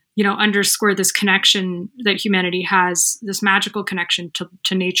 underscore this connection that humanity has, this magical connection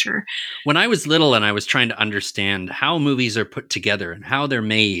to nature. When I was little and I was trying to understand how movies are put together and how they're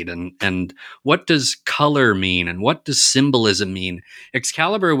made, and what does color mean and what does symbolism mean,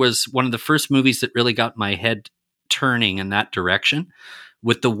 Excalibur was one of the first movies that really got my head turning in that direction,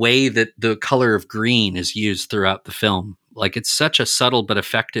 with the way that the color of green is used throughout the film. Like, it's such a subtle but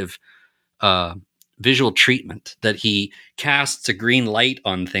effective visual treatment that he casts a green light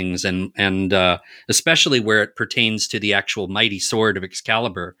on things, and especially where it pertains to the actual mighty sword of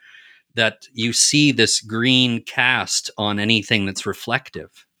Excalibur, that you see this green cast on anything that's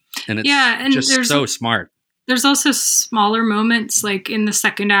reflective. And it's just so smart. There's also smaller moments, like in the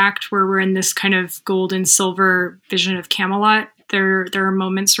second act, where we're in this kind of gold and silver vision of Camelot. There are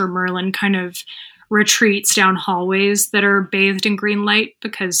moments where Merlin kind of retreats down hallways that are bathed in green light,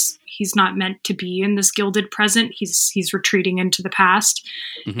 because he's not meant to be in this gilded present. He's retreating into the past.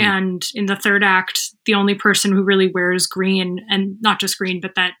 Mm-hmm. And in the third act, the only person who really wears green, and not just green,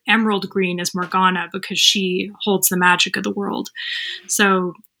 but that emerald green, is Morgana, because she holds the magic of the world.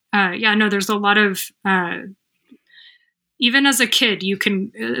 So, there's a lot of, even as a kid, you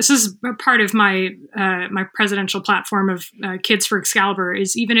can, this is a part of my my presidential platform of Kids for Excalibur,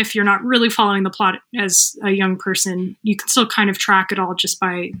 is even if you're not really following the plot as a young person, you can still kind of track it all just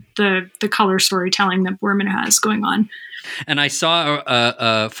by the color storytelling that Boorman has going on. And I saw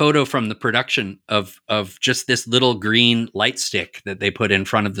a photo from the production of just this little green light stick that they put in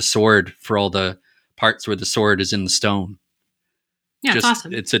front of the sword for all the parts where the sword is in the stone. Yeah, it's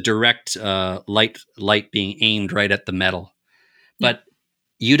awesome. It's a direct light being aimed right at the metal. But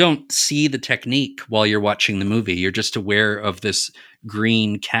you don't see the technique while you're watching the movie. You're just aware of this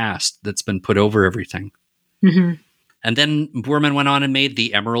green cast that's been put over everything. Mm-hmm. And then Boorman went on and made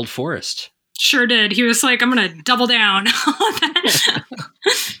the Emerald Forest. Sure did. He was like, I'm going to double down.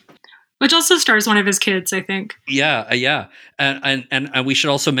 Which also stars one of his kids, I think. Yeah. And we should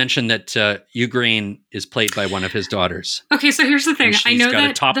also mention that Igraine is played by one of his daughters. Okay, so here's the thing. I know she's got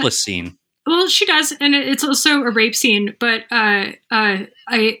that a topless scene. Well, she does, and it's also a rape scene. But how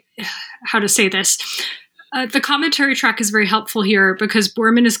to say this? The commentary track is very helpful here because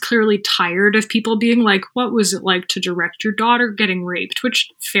Boorman is clearly tired of people being like, what was it like to direct your daughter getting raped? Which,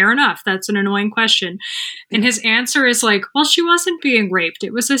 fair enough, that's an annoying question. And his answer is like, well, she wasn't being raped.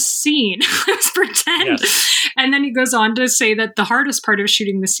 It was a scene. It was pretend. Yes. And then he goes on to say that the hardest part of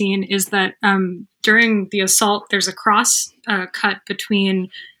shooting the scene is that during the assault, there's a cross cut between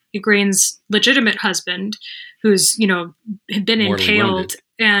Igraine's legitimate husband, who's, had been impaled, wounded.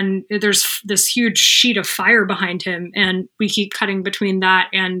 And there's this huge sheet of fire behind him, and we keep cutting between that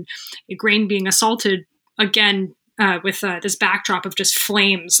and Igraine being assaulted again with this backdrop of just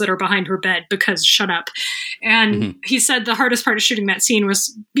flames that are behind her bed because shut up. And he said the hardest part of shooting that scene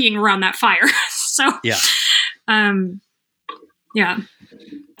was being around that fire. So yeah.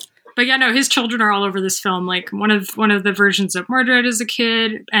 But yeah, no, his children are all over this film. Like one of the versions of Mordred is a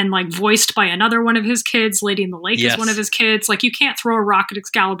kid, and like voiced by another one of his kids. Lady in the Lake is one of his kids. Like you can't throw a rock at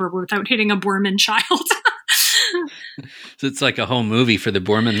Excalibur without hitting a Boorman child. So it's like a home movie for the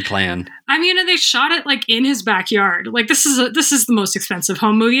Boorman clan. I mean, and they shot it like in his backyard. Like this is the most expensive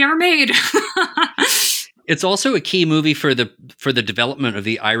home movie ever made. It's also a key movie for the development of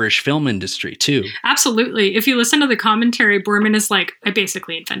the Irish film industry, too. Absolutely. If you listen to the commentary, Boorman is like, I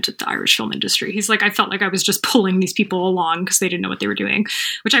basically invented the Irish film industry. He's like, I felt like I was just pulling these people along because they didn't know what they were doing,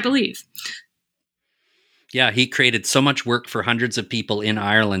 which I believe. Yeah, he created so much work for hundreds of people in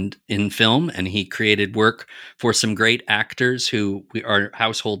Ireland in film, and he created work for some great actors who are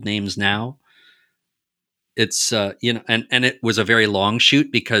household names now. It's, and it was a very long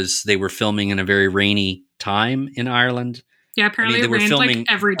shoot because they were filming in a very rainy time in Ireland. Yeah, apparently they it rained like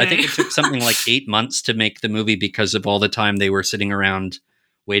every day. I think it took something like 8 months to make the movie because of all the time they were sitting around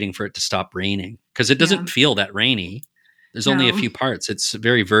waiting for it to stop raining. Because it doesn't feel that rainy. There's only a few parts. It's a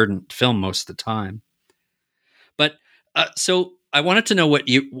very verdant film most of the time. But so I wanted to know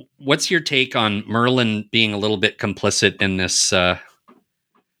what's your take on Merlin being a little bit complicit in this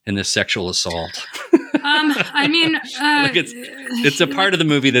sexual assault? I mean, like it's a part of the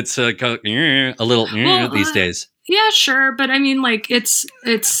movie that's a little these days. Yeah, sure, but I mean, like it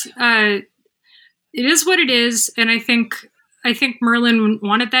is what it is, and I think Merlin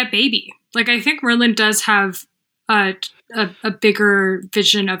wanted that baby. Like, I think Merlin does have a bigger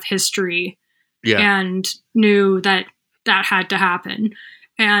vision of history, and knew that had to happen,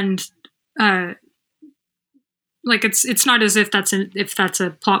 and like it's not as if that's a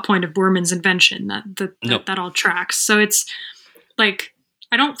plot point of Boorman's invention that all tracks. So it's like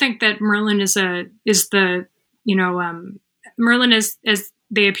I don't think that Merlin Merlin as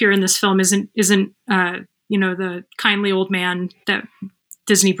they appear in this film isn't the kindly old man that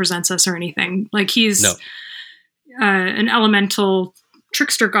Disney presents us or anything. Like he's an elemental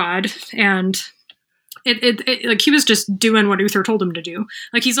trickster god, and it like he was just doing what Uther told him to do.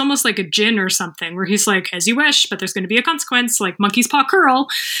 Like he's almost like a djinn or something, where he's like, as you wish, but there's going to be a consequence, like monkey's paw curl.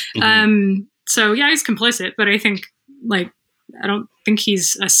 So yeah, he's complicit, but I think like I don't think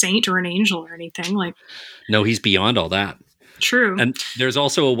he's a saint or an angel or anything. Like, no, he's beyond all that. True. And there's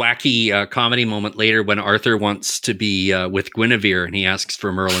also a wacky comedy moment later when Arthur wants to be with Guinevere, and he asks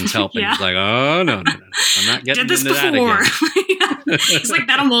for Merlin's help, and he's like, "Oh no, I'm not getting into that again." He's like,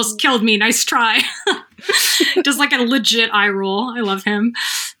 "That almost killed me. Nice try." Just like a legit eye roll. I love him.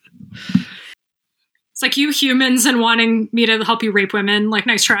 It's like you humans and wanting me to help you rape women. Like,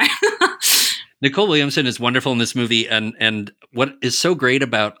 nice try. Nicole Williamson is wonderful in this movie, and what is so great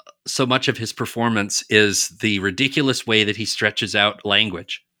about so much of his performance is the ridiculous way that he stretches out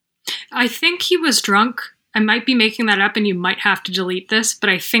language. I think he was drunk. I might be making that up, and you might have to delete this, but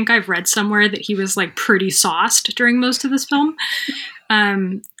I think I've read somewhere that he was like pretty sauced during most of this film.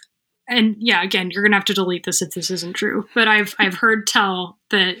 And yeah, again, you're gonna have to delete this if this isn't true. But I've heard tell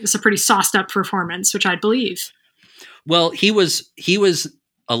that it's a pretty sauced up performance, which I believe. Well, he was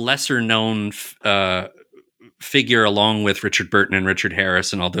a lesser known figure, along with Richard Burton and Richard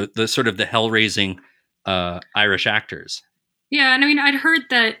Harris and all the sort of the hell-raising Irish actors. Yeah, and I mean, I'd heard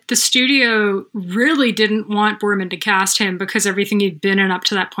that the studio really didn't want Boorman to cast him because everything he'd been in up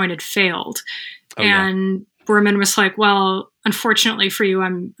to that point had failed. And Boorman was like, well, unfortunately for you,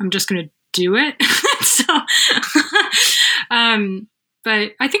 I'm just going to do it. So,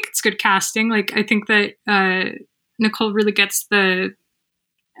 but I think it's good casting. Like, I think that Nicole really gets the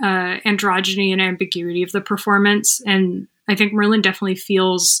androgyny and ambiguity of the performance. And I think Merlin definitely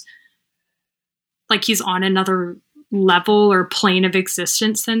feels like he's on another level or plane of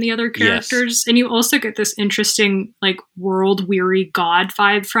existence than the other characters. Yes. And you also get this interesting, like, world-weary god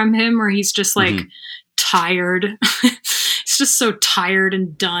vibe from him, where he's just, like, tired. He's just so tired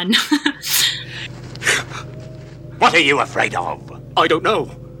and done. What are you afraid of? I don't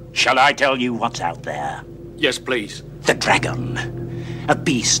know. Shall I tell you what's out there? Yes, please. The dragon. A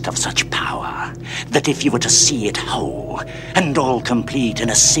beast of such power that if you were to see it whole and all complete in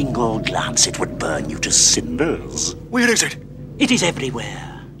a single glance, it would burn you to cinders. Where is it? It is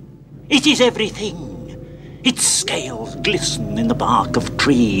everywhere. It is everything. Its scales glisten in the bark of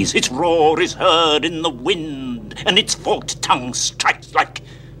trees. Its roar is heard in the wind, and its forked tongue strikes like...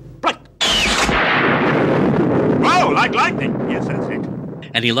 Oh, like lightning. Yes, that's it.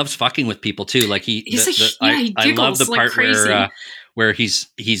 And he loves fucking with people too. Like he giggles I love the part like where he's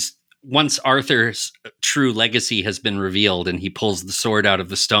once Arthur's true legacy has been revealed, and he pulls the sword out of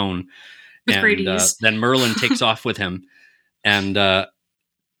the stone, with and then Merlin takes off with him and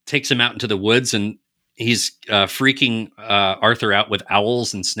takes him out into the woods, and he's freaking Arthur out with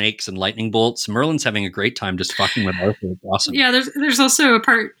owls and snakes and lightning bolts. Merlin's having a great time just fucking with Arthur. It's awesome. Yeah, there's also a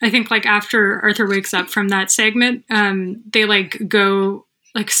part, I think, like after Arthur wakes up from that segment, they like go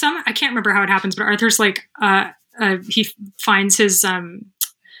like I can't remember how it happens, but Arthur's like he finds his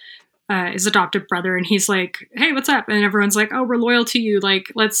adoptive brother, and he's like, "Hey, what's up?" And everyone's like, "Oh, we're loyal to you.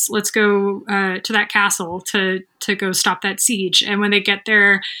 Like, let's go to that castle to go stop that siege." And when they get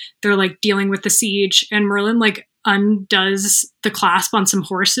there, they're like dealing with the siege, and Merlin like undoes the clasp on some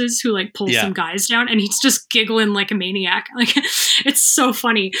horses who like pull some guys down, and he's just giggling like a maniac. Like, it's so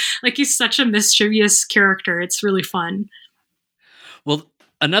funny. Like, he's such a mischievous character. It's really fun. Well,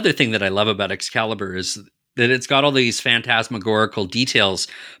 another thing that I love about Excalibur is that it's got all these phantasmagorical details,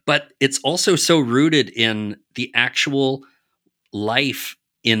 but it's also so rooted in the actual life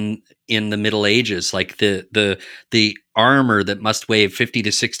in the Middle Ages, like the armor that must weigh 50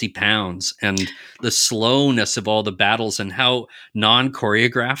 to 60 pounds, and the slowness of all the battles, and how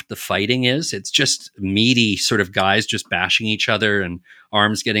non-choreographed the fighting is. It's just meaty sort of guys just bashing each other, and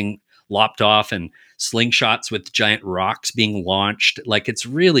arms getting lopped off, and slingshots with giant rocks being launched. Like, it's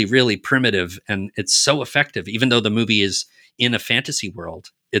really, really primitive, and it's so effective. Even though the movie is in a fantasy world,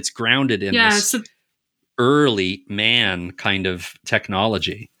 it's grounded in this early man kind of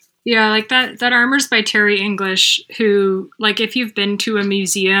technology. Yeah, like that armor's by Terry English, who, like, if you've been to a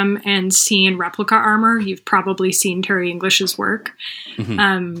museum and seen replica armor, you've probably seen Terry English's work.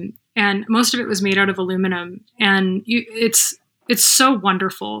 Mm-hmm. And most of it was made out of aluminum, and it's so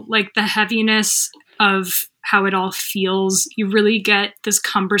wonderful. Like, the heaviness of how it all feels, you really get this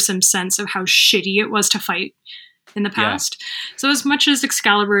cumbersome sense of how shitty it was to fight in the past. Yeah. So as much as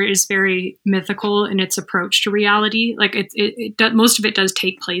Excalibur is very mythical in its approach to reality, like most of it does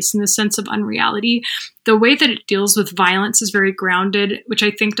take place in the sense of unreality. The way that it deals with violence is very grounded, which I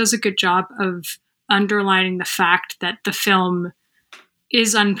think does a good job of underlining the fact that the film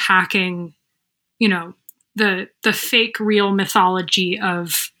is unpacking, you know, the fake real mythology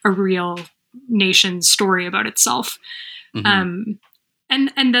of a real nation's story about itself. Mm-hmm.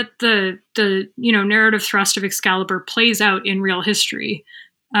 And that the narrative thrust of Excalibur plays out in real history.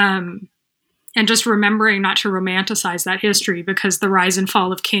 And just remembering not to romanticize that history, because the rise and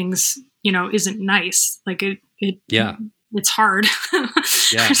fall of kings, isn't nice. Like it's hard.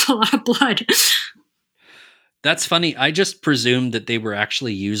 There's a lot of blood. That's funny. I just presumed that they were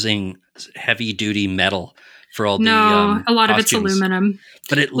actually using heavy duty metal for all a lot costumes. Of it's aluminum.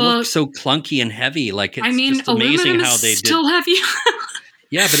 But it looks so clunky and heavy. Like, it's just amazing how they still heavy.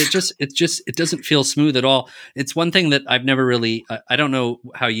 Yeah, but it doesn't feel smooth at all. It's one thing that I've never really, I don't know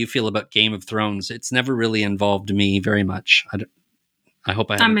how you feel about Game of Thrones. It's never really involved me very much. I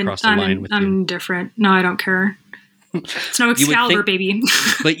hope I haven't crossed the line with you. I'm different. No, I don't care. It's no Excalibur, baby.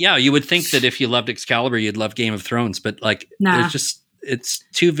 But yeah, you would think that if you loved Excalibur, you'd love Game of Thrones. But like, it's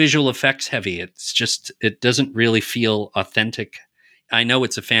too visual effects heavy. It doesn't really feel authentic. I know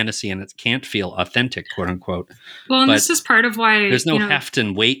it's a fantasy and it can't feel authentic, quote unquote. Well, and this is part of why there's no heft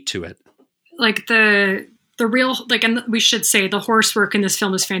and weight to it. Like the real, like, and we should say the horse work in this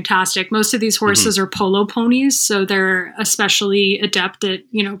film is fantastic. Most of these horses are polo ponies, so they're especially adept at,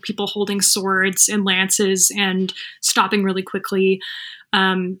 people holding swords and lances and stopping really quickly.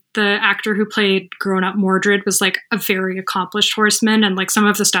 The actor who played grown-up Mordred was like a very accomplished horseman, and like some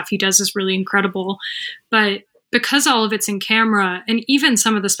of the stuff he does is really incredible. But because all of it's in camera, and even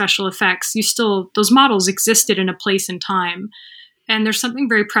some of the special effects, those models existed in a place and time. And there's something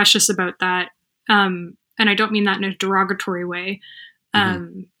very precious about that. And I don't mean that in a derogatory way.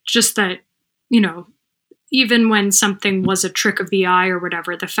 Just that, even when something was a trick of the eye or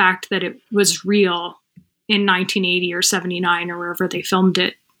whatever, the fact that it was real in 1980 or 79 or wherever they filmed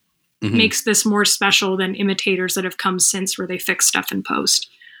it makes this more special than imitators that have come since where they fix stuff in post.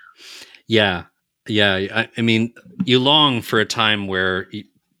 Yeah. I mean, you long for a time where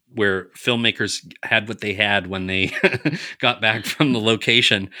filmmakers had what they had when they got back from the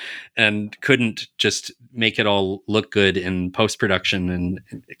location and couldn't just make it all look good in post-production and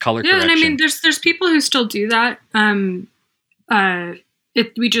color correction. And I mean, there's people who still do that.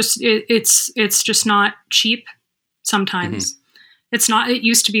 It's just not cheap sometimes. It's not, it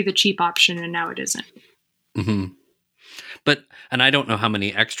used to be the cheap option and now it isn't. But, and I don't know how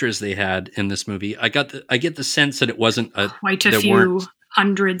many extras they had in this movie. I get the sense that it wasn't quite a few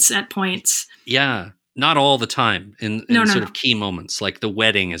hundreds at points. Yeah. Not all the time in sort of key moments. Like the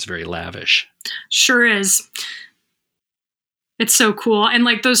wedding is very lavish. Sure is. It's so cool. And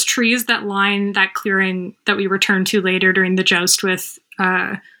like those trees that line that clearing that we return to later during the joust with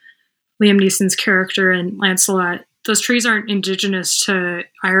Liam Neeson's character and Lancelot, those trees aren't indigenous to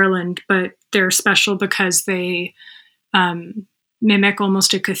Ireland, but they're special because they mimic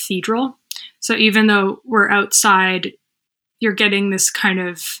almost a cathedral. So even though we're outside, you're getting this kind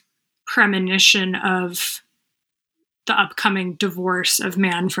of premonition of the upcoming divorce of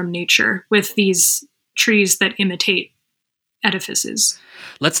man from nature with these trees that imitate edifices.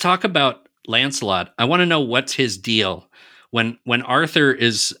 Let's talk about Lancelot. I want to know what's his deal. When Arthur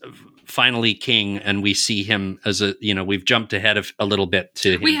is finally king and we see him as we've jumped ahead of a little bit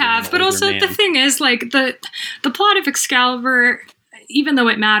to him. We have, but also the thing is like the plot of Excalibur, even though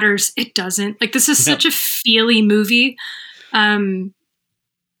it matters, it doesn't. Like this is such a feely movie. In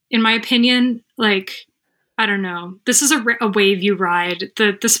my opinion, like, I don't know. This is a wave you ride.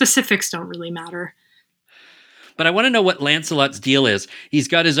 The specifics don't really matter. But I want to know what Lancelot's deal is. He's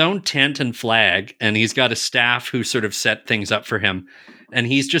got his own tent and flag, and he's got a staff who sort of set things up for him. And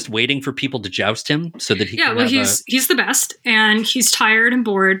he's just waiting for people to joust him so that he can he's the best, and he's tired and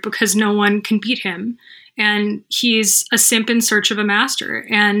bored because no one can beat him. And he's a simp in search of a master,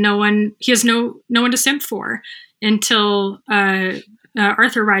 and he has no one to simp for until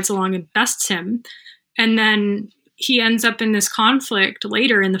Arthur rides along and bests him. And then he ends up in this conflict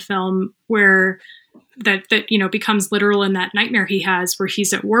later in the film where that becomes literal in that nightmare he has where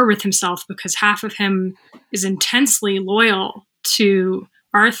he's at war with himself because half of him is intensely loyal to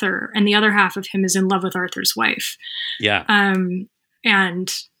Arthur and the other half of him is in love with Arthur's wife. Yeah.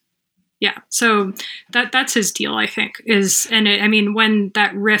 So that's his deal, I think, when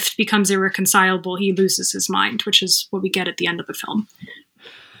that rift becomes irreconcilable, he loses his mind, which is what we get at the end of the film.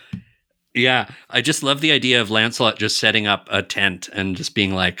 Yeah, I just love the idea of Lancelot just setting up a tent and just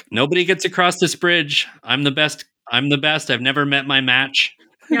being like, nobody gets across this bridge. I'm the best. I've never met my match.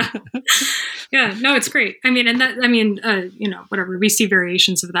 Yeah. No, it's great. Whatever. We see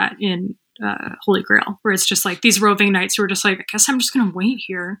variations of that in Holy Grail, where it's just like these roving knights who are just like, I guess I'm just going to wait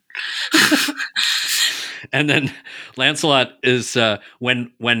here. And then Lancelot is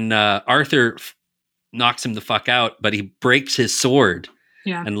when Arthur knocks him the fuck out, but he breaks his sword.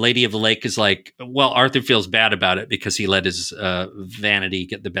 Yeah. And Lady of the Lake is like, well, Arthur feels bad about it because he let his vanity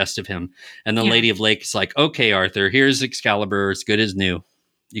get the best of him. And then Lady of the Lake is like, okay, Arthur, here's Excalibur, as good as new.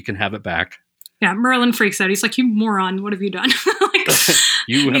 You can have it back. Yeah, Merlin freaks out. He's like, you moron, what have you done?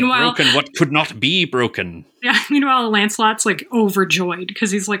 You have broken what could not be broken. Yeah, meanwhile, Lancelot's like overjoyed because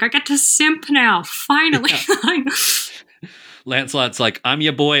he's like, I get to simp now, finally. Yeah. Lancelot's like, I'm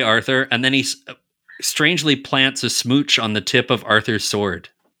your boy, Arthur. And then he strangely plants a smooch on the tip of Arthur's sword.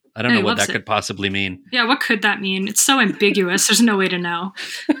 I don't know what that could possibly mean. Yeah, what could that mean? It's so ambiguous. There's no way to know.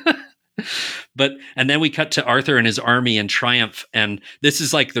 And then we cut to Arthur and his army in triumph. And this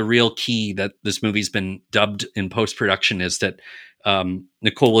is like the real key that this movie's been dubbed in post-production is that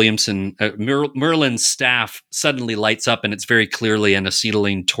Nicole Williamson, Merlin's staff suddenly lights up and it's very clearly an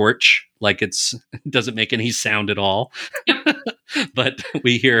acetylene torch. Like it doesn't make any sound at all. Yep. But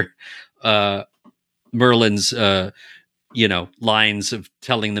we hear Merlin's lines of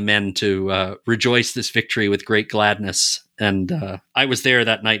telling the men to rejoice this victory with great gladness. And I was there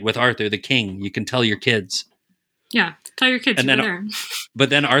that night with Arthur, the king. You can tell your kids. Yeah, tell your kids you're there.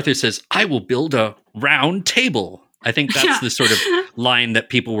 But then Arthur says, I will build a round table. I think that's the sort of line that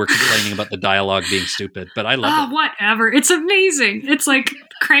people were complaining about the dialogue being stupid. But I love it. Whatever. It's amazing. It's like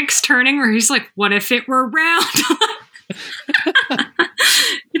Crank's Turning where he's like, what if it were round?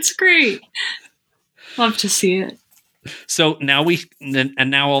 It's great. Love to see it. So now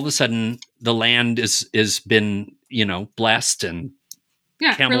now all of a sudden the land is been, blessed and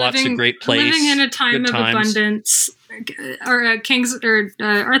Camelot's a great place. Living in a time of abundance.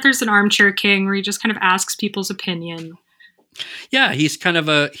 Arthur's an armchair king where he just kind of asks people's opinion. Yeah, he's kind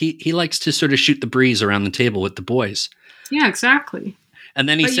of he likes to sort of shoot the breeze around the table with the boys. Yeah, exactly. And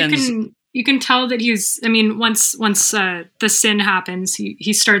then he sends... You can tell that once the sin happens,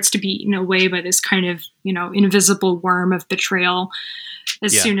 he starts to be eaten away by this kind of, invisible worm of betrayal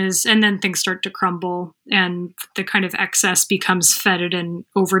and then things start to crumble and the kind of excess becomes fetid and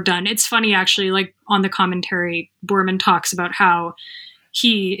overdone. It's funny, actually, like on the commentary, Boorman talks about how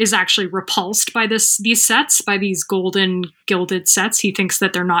he is actually repulsed by these sets, by these golden gilded sets. He thinks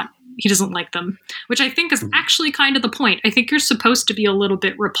that he doesn't like them, which I think is actually kind of the point. I think you're supposed to be a little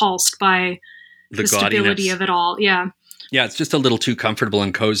bit repulsed by the stability of it all. Yeah. Yeah, it's just a little too comfortable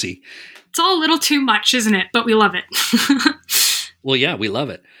and cozy. It's all a little too much, isn't it? But we love it. Well, yeah, we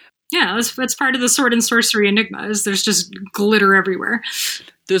love it. Yeah, that's part of the sword and sorcery enigma, is there's just glitter everywhere.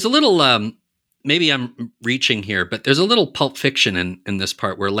 There's a little, maybe I'm reaching here, but there's a little Pulp Fiction in this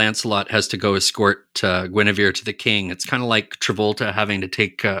part where Lancelot has to go escort Guinevere to the king. It's kind of like Travolta having to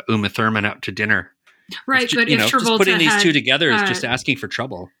take Uma Thurman out to dinner. Right, but if Travolta just putting these two together is just asking for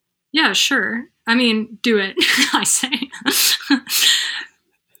trouble. Yeah, sure. I mean, do it, I say.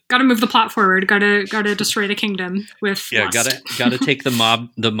 Got to move the plot forward. Got to destroy the kingdom with lust. Gotta take the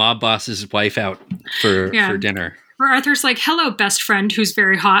mob boss's wife out for dinner. Where Arthur's like, hello, best friend who's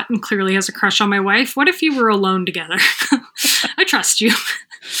very hot and clearly has a crush on my wife. What if you were alone together? I trust you.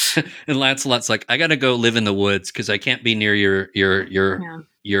 And Lancelot's like, I gotta go live in the woods because I can't be near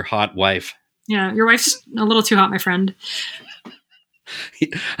your hot wife. Yeah, your wife's a little too hot, my friend.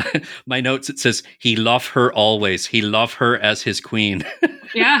 My notes, it says, he love her always. He love her as his queen.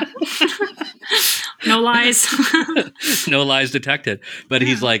 Yeah. No lies. No lies detected. But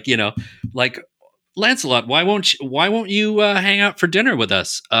he's like, Lancelot, why won't you hang out for dinner with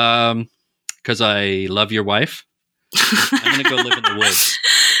us? Because I love your wife. I'm going to go live in the woods.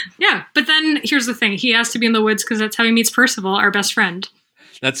 Yeah, but then here's the thing. He has to be in the woods because that's how he meets Percival, our best friend.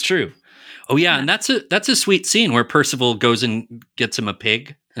 That's true. Oh yeah, and that's a sweet scene where Percival goes and gets him a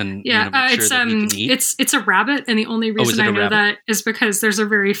pig and makes sure that he can eat. It's a rabbit, and the only reason I know that is because there's a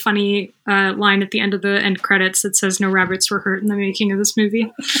very funny line at the end of the end credits that says no rabbits were hurt in the making of this movie.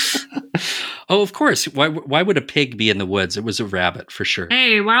 Oh, of course. Why would a pig be in the woods? It was a rabbit for sure.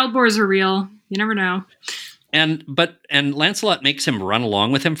 Hey, wild boars are real. You never know. And Lancelot makes him run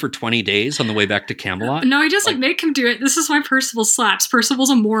along with him for 20 days on the way back to Camelot. No, he doesn't make him do it. This is why Percival slaps. Percival's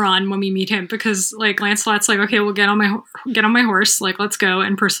a moron when we meet him because Lancelot's like, okay, well get on my horse, let's go.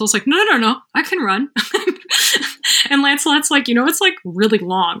 And Percival's like, no, I can run. And Lancelot's like, it's really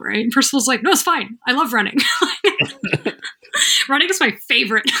long, right? And Percival's like, no, it's fine. I love running. Running is my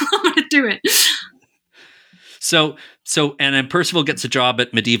favorite. I'm gonna do it. So, and then Percival gets a job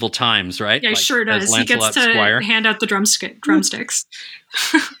at Medieval Times, right? Yeah, he sure does. He gets to hand out the drumsticks.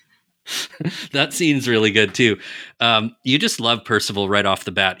 That scene's really good too. You just love Percival right off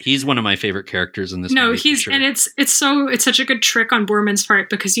the bat. He's one of my favorite characters in this movie. No, sure. And it's such a good trick on Boorman's part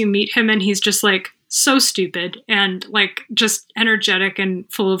because you meet him and he's just so stupid and just energetic and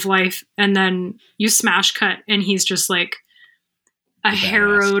full of life, and then you smash cut and he's just a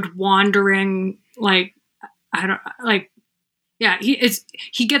harrowed, wandering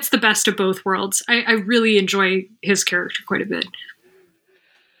he gets the best of both worlds. I really enjoy his character quite a bit.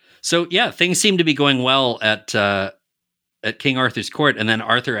 So yeah, things seem to be going well at King Arthur's court, and then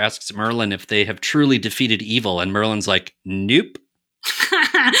Arthur asks Merlin if they have truly defeated evil, and Merlin's like, nope.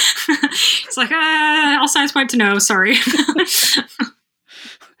 It's like, all signs point to no, sorry.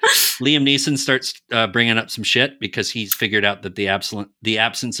 Liam Neeson starts bringing up some shit because he's figured out that the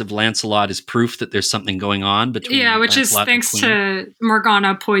absence of Lancelot is proof that there's something going on between. Yeah, which Lancelot is thanks to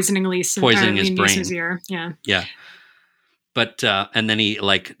Morgana poisoning his brain. Neeson's ear. Yeah. Yeah. But and then he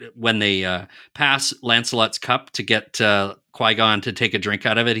when they pass Lancelot's cup to get Qui-Gon to take a drink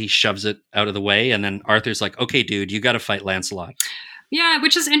out of it, he shoves it out of the way, and then Arthur's like, "Okay, dude, you got to fight Lancelot." Yeah,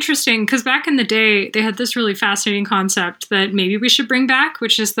 which is interesting because back in the day, they had this really fascinating concept that maybe we should bring back,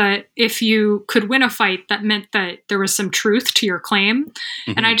 which is that if you could win a fight, that meant that there was some truth to your claim.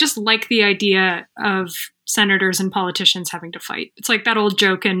 Mm-hmm. And I just like the idea of senators and politicians having to fight. It's like that old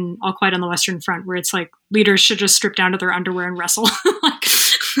joke in All Quiet on the Western Front where it's like leaders should just strip down to their underwear and wrestle.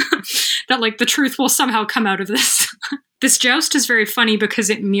 That the truth will somehow come out of this. This joust is very funny because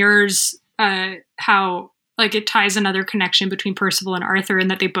it mirrors how it ties another connection between Percival and Arthur in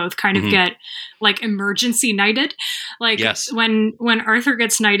that they both kind of get emergency knighted. Yes. When Arthur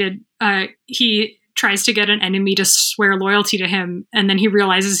gets knighted, he tries to get an enemy to swear loyalty to him, and then he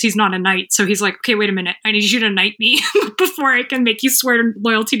realizes he's not a knight. So he's like, okay, wait a minute. I need you to knight me before I can make you swear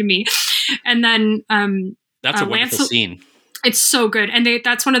loyalty to me. And then that's a wonderful scene. It's so good. And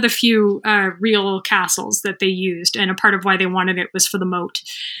that's one of the few real castles that they used. And a part of why they wanted it was for the moat.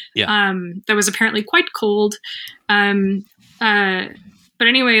 Yeah. That was apparently quite cold. But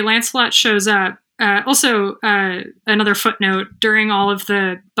anyway, Lancelot shows up. Also, another footnote, during all of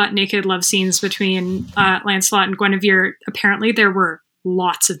the butt-naked love scenes between Lancelot and Guinevere, apparently there were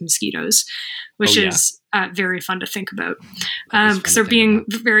lots of mosquitoes, which is very fun to think about. Because they're being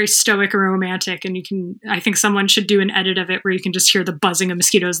very stoic and romantic, and I think someone should do an edit of it where you can just hear the buzzing of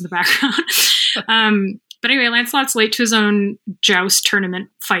mosquitoes in the background. But anyway, Lancelot's late to his own joust tournament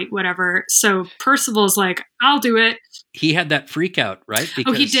fight, whatever. So Percival's like, I'll do it. He had that freak out, right?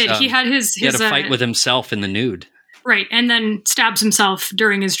 Because, he did. He had he had a fight with himself in the nude. Right. And then stabs himself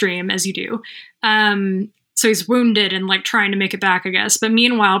during his dream, as you do. So he's wounded and like trying to make it back, I guess. But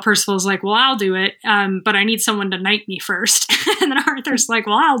meanwhile, Percival's like, well, I'll do it. But I need someone to knight me first. And then Arthur's like,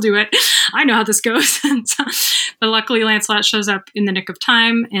 well, I'll do it. I know how this goes. But luckily, Lancelot shows up in the nick of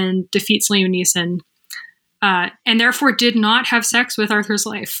time and defeats Liam Neeson. And therefore did not have sex with Arthur's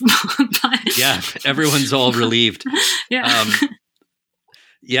life. But, yeah, everyone's all relieved. Yeah.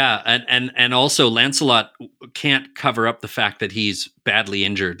 Yeah, and also Lancelot can't cover up the fact that he's badly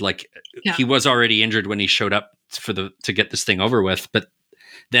injured. Like he was already injured when he showed up to get this thing over with, but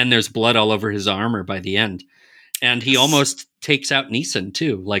then there's blood all over his armor by the end. And he almost takes out Neeson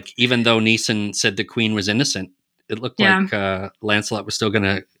too. Like even though Neeson said the queen was innocent, it looked like Lancelot was still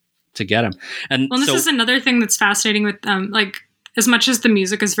going to get him. And this is another thing that's fascinating with like as much as the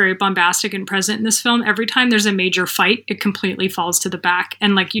music is very bombastic and present in this film, every time there's a major fight, it completely falls to the back.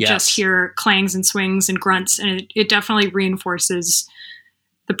 And like you just hear clangs and swings and grunts, and it definitely reinforces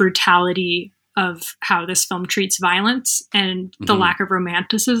the brutality of how this film treats violence and the lack of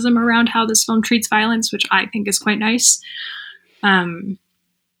romanticism around how this film treats violence, which I think is quite nice.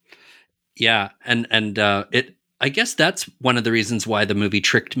 Yeah. And I guess that's one of the reasons why the movie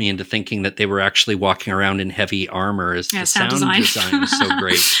tricked me into thinking that they were actually walking around in heavy armor. Is the sound design is so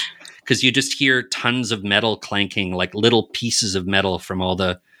great. Because you just hear tons of metal clanking, like little pieces of metal from all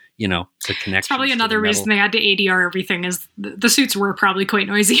the, the connections. It's probably another reason they had to ADR everything is the suits were probably quite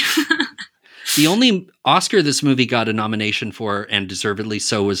noisy. The only Oscar this movie got a nomination for, and deservedly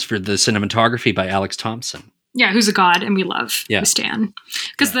so, was for the cinematography by Alex Thompson. Yeah, who's a god, and we love Stan.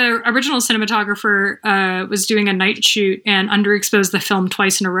 Because the original cinematographer was doing a night shoot and underexposed the film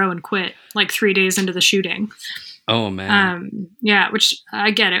twice in a row and quit, like 3 days into the shooting. Oh, man. Yeah, which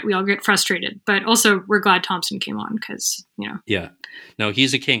I get it. We all get frustrated. But also, we're glad Thompson came on because, Yeah. No,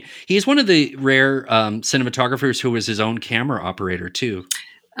 he's a king. He's one of the rare cinematographers who was his own camera operator, too.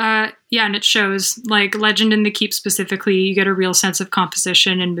 Yeah, and it shows. Like Legend in the Keep specifically, you get a real sense of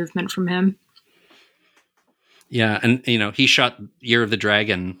composition and movement from him. Yeah, and he shot Year of the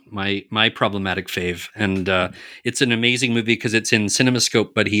Dragon, my problematic fave, and it's an amazing movie because it's in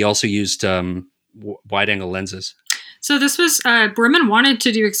CinemaScope, but he also used wide-angle lenses. So this was Boorman wanted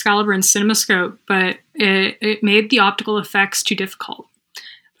to do Excalibur in CinemaScope, but it made the optical effects too difficult.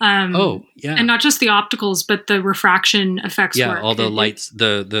 And not just the opticals, but the refraction effects. Yeah, work. All the lights,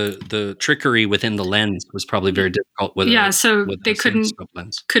 the trickery within the lens was probably very difficult. With so they couldn't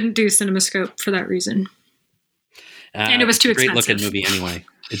do CinemaScope for that reason. And it was too expensive. Great looking movie anyway.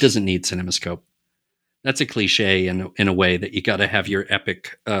 It doesn't need CinemaScope. That's a cliche in a way that you got to have your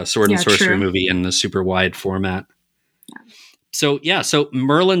epic sword and sorcery movie in the super wide format. Yeah. So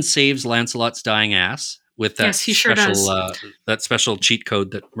Merlin saves Lancelot's dying ass with that that special cheat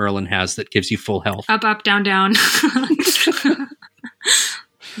code that Merlin has that gives you full health. Up, up, down, down.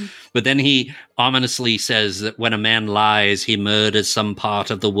 But then he ominously says that when a man lies, he murders some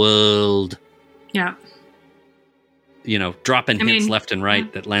part of the world. Yeah. Dropping hints left and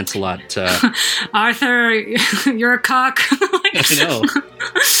right that Lancelot... Arthur, you're a cock. I know.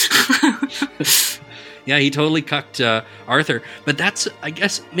 Yeah, he totally cucked Arthur. But that's, I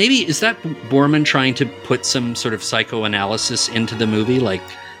guess, maybe, is that Boorman trying to put some sort of psychoanalysis into the movie? Like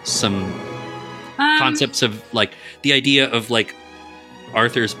some concepts of, like, the idea of, like,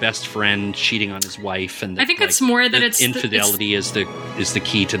 Arthur's best friend cheating on his wife, and I think it's more that it's infidelity is the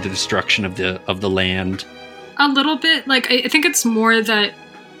key to the destruction of the land. A little bit. Like, I think it's more that,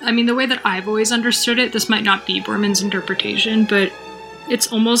 the way that I've always understood it, this might not be Boorman's interpretation, but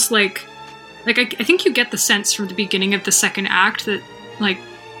it's almost like I think you get the sense from the beginning of the second act that, like,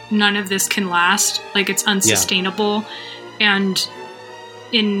 none of this can last. Like, it's unsustainable. Yeah. And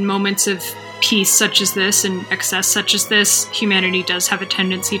in moments of peace such as this and excess such as this, humanity does have a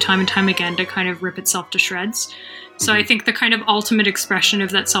tendency time and time again to kind of rip itself to shreds. So I think the kind of ultimate expression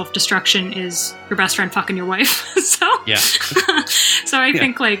of that self-destruction is your best friend fucking your wife. So I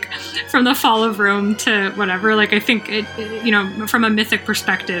think, like, from the fall of Rome to whatever. Like, I think it, from a mythic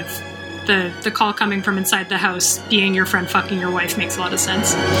perspective, the call coming from inside the house, being your friend fucking your wife, makes a lot of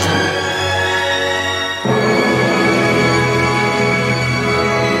sense.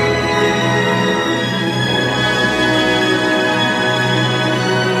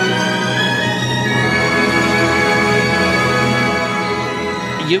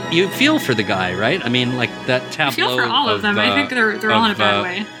 You feel for the guy, right? I mean, like that tableau. I feel for all of them. I think they're all in a bad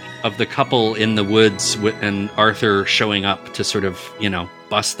way. Of the couple in the woods and Arthur showing up to sort of,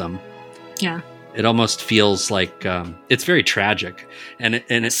 bust them. Yeah. It almost feels like it's very tragic, and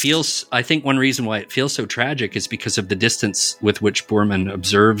it feels. I think one reason why it feels so tragic is because of the distance with which Boorman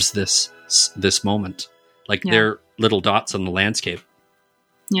observes this moment, like they're little dots on the landscape.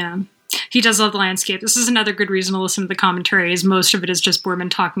 Yeah. He does love the landscape. This is another good reason to listen to the commentary, is most of it is just Boorman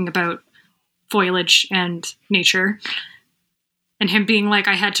talking about foliage and nature. And him being like,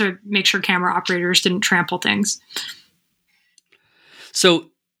 I had to make sure camera operators didn't trample things. So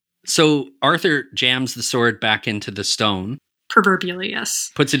Arthur jams the sword back into the stone. Proverbially,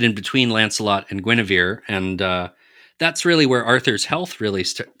 yes. Puts it in between Lancelot and Guinevere. And that's really where Arthur's health really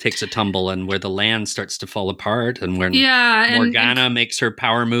takes a tumble, and where the land starts to fall apart, and when Morgana makes her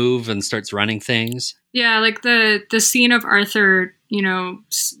power move and starts running things. Yeah, like the scene of Arthur,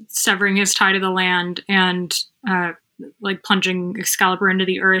 severing his tie to the land and like plunging Excalibur into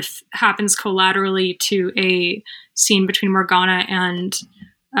the earth happens collaterally to a scene between Morgana and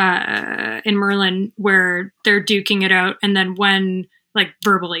Merlin, where they're duking it out, and then when, like,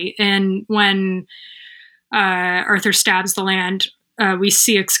 verbally, and when Arthur stabs the land, we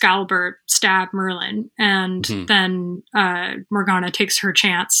see Excalibur stab Merlin, and then Morgana takes her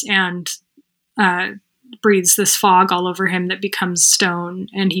chance and breathes this fog all over him that becomes stone,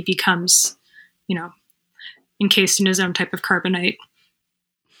 and he becomes, encased in his own type of carbonite.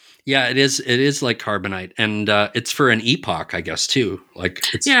 Yeah, it is like carbonite, and it's for an epoch, I guess, too.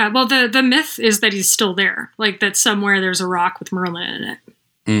 Like, it's... Yeah, well, the myth is that he's still there, like that somewhere there's a rock with Merlin in it.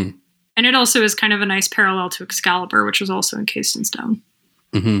 Mm. And it also is kind of a nice parallel to Excalibur, which was also encased in stone.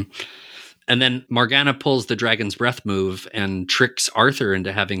 Mm-hmm. And then Morgana pulls the dragon's breath move and tricks Arthur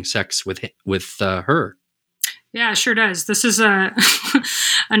into having sex with her. Yeah, it sure does. This is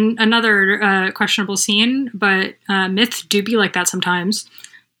another questionable scene, but myths do be like that sometimes.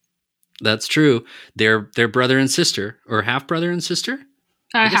 That's true. They're brother and sister, or half brother and sister?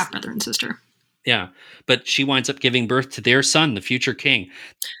 Half brother and sister. Yeah, but she winds up giving birth to their son, the future king.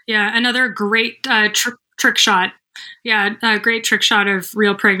 Yeah, another great trick shot. Yeah, a great trick shot of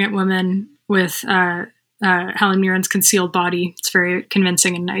real pregnant women with Helen Mirren's concealed body. It's very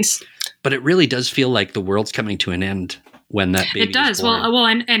convincing and nice. But it really does feel like the world's coming to an end when that baby. It does. Is born. Well,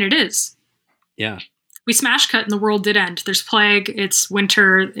 and it is. Yeah. We smash cut and the world did end. There's plague. It's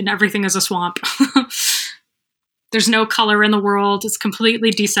winter, and everything is a swamp. There's no color in the world. It's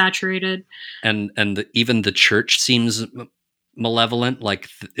completely desaturated. And even the church seems malevolent. Like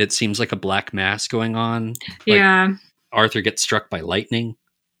it seems like a black mass going on. Like yeah. Arthur gets struck by lightning.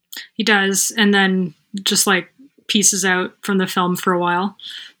 He does. And then just like pieces out from the film for a while.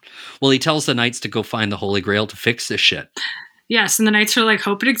 Well, he tells the knights to go find the Holy Grail to fix this shit. Yes. And the knights are like,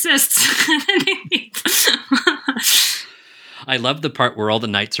 hope it exists. I love the part where all the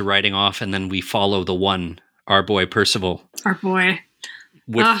knights are riding off and then we follow our boy Percival. Our boy.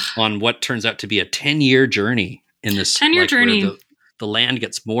 On what turns out to be a 10-year journey in this 10-year journey. Where the land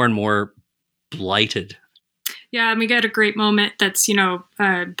gets more and more blighted. Yeah, and we get a great moment that's,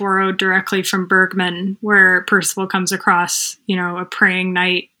 borrowed directly from Bergman, where Percival comes across, a praying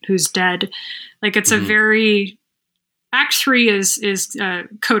knight who's dead. Like, it's a very... Act 3 is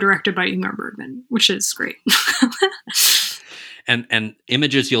co-directed by Ingmar Bergman, which is great. and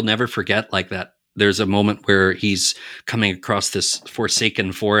images you'll never forget like that. There's a moment where he's coming across this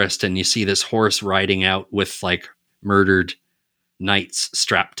forsaken forest and you see this horse riding out with like murdered knights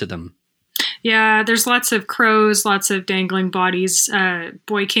strapped to them. Yeah, there's lots of crows, lots of dangling bodies.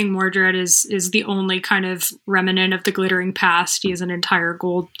 Boy King Mordred is the only kind of remnant of the glittering past. He has an entire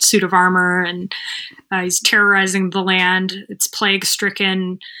gold suit of armor, and he's terrorizing the land. It's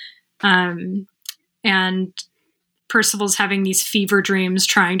plague-stricken, and Percival's having these fever dreams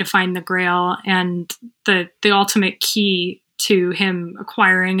trying to find the Grail, and the ultimate key to him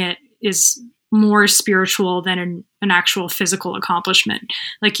acquiring it is more spiritual than an actual physical accomplishment.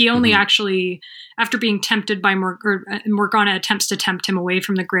 Like he only actually, after being tempted by Morgana attempts to tempt him away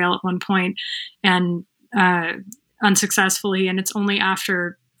from the Grail at one point, and unsuccessfully. And it's only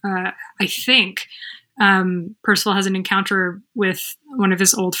after, I think, Percival has an encounter with one of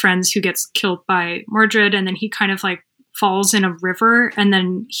his old friends who gets killed by Mordred, and then he kind of like falls in a river, and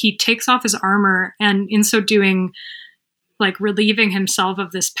then he takes off his armor, and in so doing, like relieving himself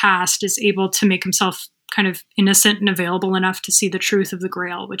of this past, is able to make himself kind of innocent and available enough to see the truth of the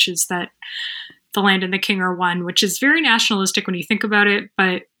Grail, which is that the land and the king are one, which is very nationalistic when you think about it,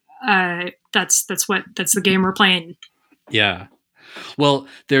 but that's the game we're playing. Yeah. Well,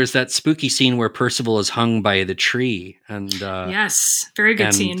 there's that spooky scene where Percival is hung by the tree, and yes, very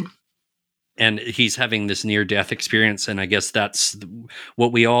good scene. And he's having this near-death experience, and I guess that's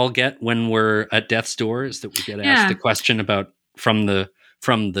what we all get when we're at death's door, is that we get asked the question about from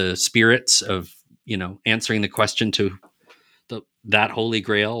the spirits of, you know, answering the question to that Holy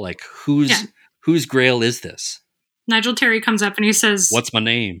Grail, like whose Grail is this? Nigel Terry comes up and he says, "What's my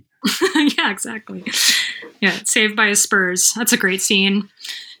name?" Yeah, exactly. Yeah, saved by his spurs. That's a great scene.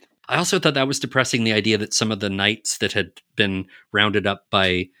 I also thought that was depressing, the idea that some of the knights that had been rounded up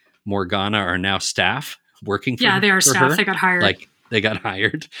by Morgana are now staff working for her. Yeah, they are staff. Her. They got hired. Like, they got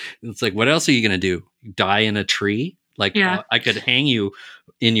hired. It's like, what else are you going to do? Die in a tree? Like, I could hang you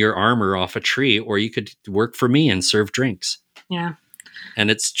in your armor off a tree, or you could work for me and serve drinks. Yeah. And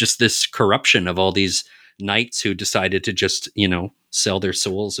it's just this corruption of all these knights who decided to just, you know, sell their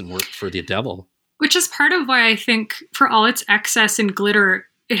souls and work for the devil. Which is part of why I think, for all its excess and glitter,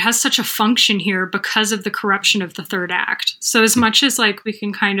 it has such a function here because of the corruption of the third act. So as much as like we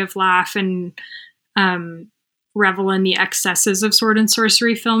can kind of laugh and revel in the excesses of sword and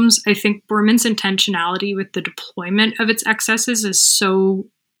sorcery films, I think Boorman's intentionality with the deployment of its excesses is so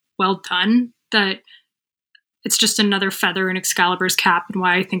well done that it's just another feather in Excalibur's cap, and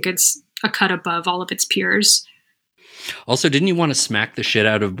why I think it's a cut above all of its peers. Also, didn't you want to smack the shit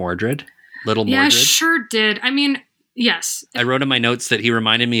out of Mordred? Little Mordred? Yeah, I sure did. I mean, yes. I wrote in my notes that he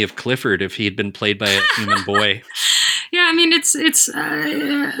reminded me of Clifford if he had been played by a human boy. Yeah, I mean, it's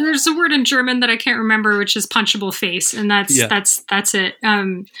there's a word in German that I can't remember, which is punchable face, and that's it.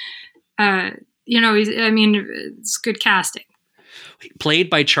 You know, I mean, it's good casting. Played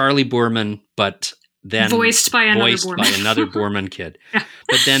by Charlie Boorman, but then voiced by another Boorman kid. Yeah.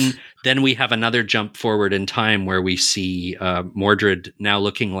 But then we have another jump forward in time where we see Mordred now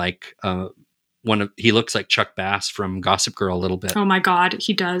looking like he looks like Chuck Bass from Gossip Girl a little bit. Oh my God,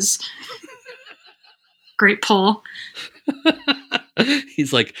 he does. Great pull.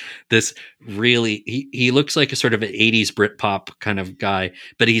 He's like this really, he looks like a sort of an 80s Britpop kind of guy,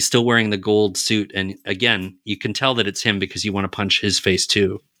 but he's still wearing the gold suit. And again, you can tell that it's him because you want to punch his face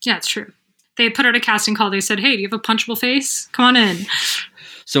too. Yeah, it's true. They put out a casting call. They said, "Hey, do you have a punchable face? Come on in."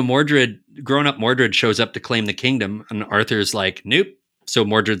 So grown-up Mordred shows up to claim the kingdom, and Arthur's like, "Nope." So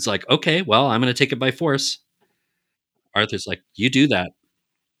Mordred's like, "Okay, well, I'm going to take it by force." Arthur's like, "You do that."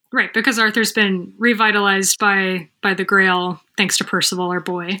 Right, because Arthur's been revitalized by the Grail, thanks to Percival, our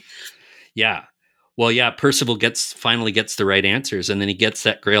boy. Yeah. Well, yeah, Percival finally gets the right answers, and then he gets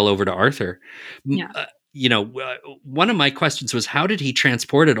that Grail over to Arthur. Yeah. You know, one of my questions was, how did he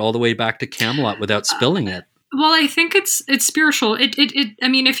transport it all the way back to Camelot without spilling it? Well, I think it's spiritual. I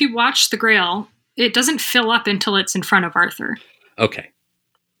mean, if you watch the Grail, it doesn't fill up until it's in front of Arthur. Okay.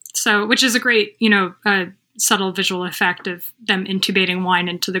 So, which is a great, you know, subtle visual effect of them intubating wine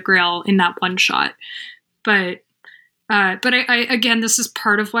into the Grail in that one shot. But I again, this is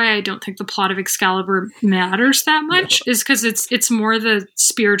part of why I don't think the plot of Excalibur matters that much, is because it's more the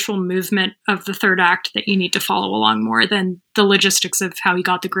spiritual movement of the third act that you need to follow along more than the logistics of how he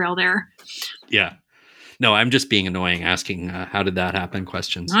got the Grail there. Yeah. No, I'm just being annoying, asking how did that happen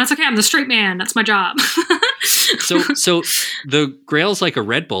questions. No, that's okay. I'm the straight man. That's my job. So the Grail's like a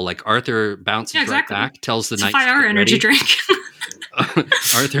Red Bull. Like Arthur bounces right back, tells the knights to get ready. 5-hour energy drink.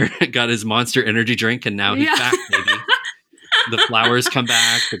 Arthur got his monster energy drink, and now he's back, baby. The flowers come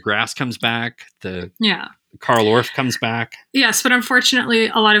back, the grass comes back, Karl Orff comes back. Yes, but unfortunately,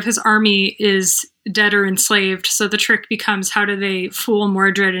 a lot of his army is dead or enslaved, so the trick becomes, how do they fool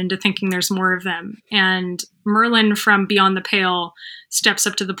Mordred into thinking there's more of them? And Merlin from Beyond the Pale steps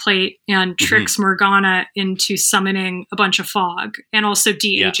up to the plate and tricks Morgana into summoning a bunch of fog, and also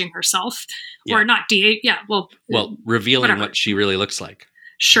de-aging herself. Yeah. Or not de-age, revealing whatever. What she really looks like.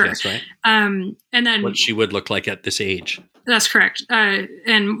 Sure. I guess, right? And then what she would look like at this age. That's correct.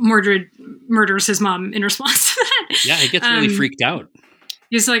 And Mordred murders his mom in response to that. Yeah, he gets really freaked out.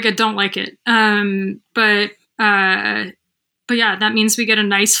 He's like, I don't like it. But yeah, that means we get a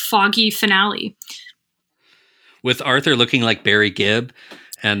nice foggy finale. With Arthur looking like Barry Gibb,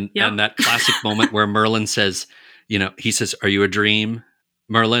 and that classic moment where Merlin says, you know, he says, "Are you a dream,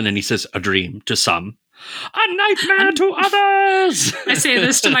 Merlin?" And he says, "A dream to some, a nightmare to others." I say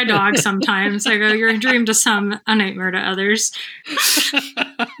this to my dog sometimes. I go, "You're a dream to some, a nightmare to others."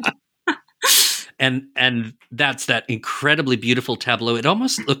 And that's that incredibly beautiful tableau. It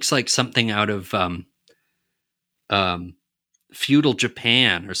almost looks like something out of feudal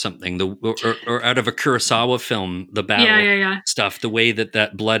Japan or something, or out of a Kurosawa film, the battle stuff, the way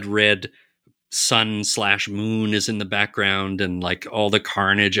that blood red sun/moon is in the background and like all the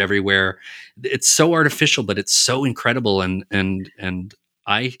carnage everywhere. It's so artificial, but it's so incredible and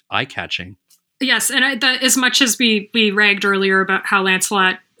eye-catching. Yes, and as much as we ragged earlier about how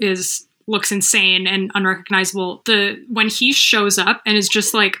Lancelot looks insane and unrecognizable, when he shows up and is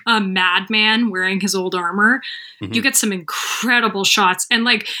just like a madman wearing his old armor, you get some incredible shots. And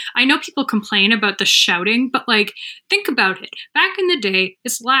like, I know people complain about the shouting, but like, think about it. Back in the day,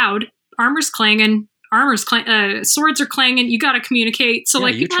 it's loud, armor's clanging, swords are clanging, you got to communicate. So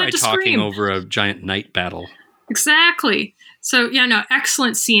like, you people try had to talking scream over a giant knight battle. Exactly. So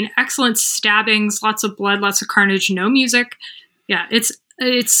excellent scene, excellent stabbings, lots of blood, lots of carnage, no music. Yeah, it's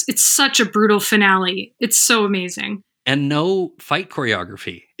such a brutal finale. It's so amazing. And no fight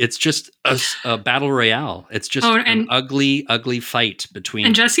choreography. It's just a battle royale. It's just an ugly, ugly fight between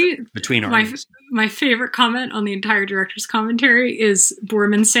armies. My favorite comment on the entire director's commentary is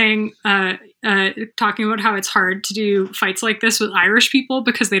Boorman saying, talking about how it's hard to do fights like this with Irish people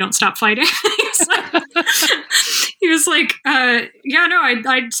because they don't stop fighting. He was like,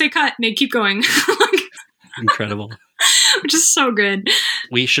 I'd say cut, and they'd keep going. Incredible. Which is so good.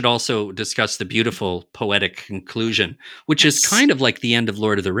 We should also discuss the beautiful poetic conclusion, which is kind of like the end of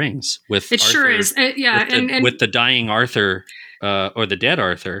Lord of the Rings. With it Arthur, sure is. With the dying Arthur, or the dead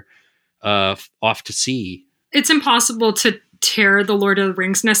Arthur, off to sea. It's impossible to tear the Lord of the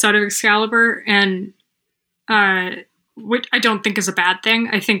Rings-ness out of Excalibur, and which I don't think is a bad thing.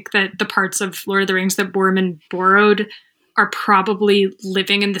 I think that the parts of Lord of the Rings that Boorman borrowed are probably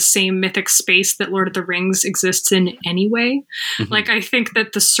living in the same mythic space that Lord of the Rings exists in anyway. Mm-hmm. Like, I think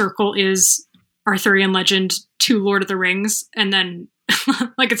that the circle is Arthurian legend to Lord of the Rings, and then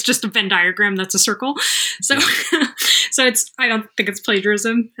like it's just a Venn diagram that's a circle. So, so I don't think it's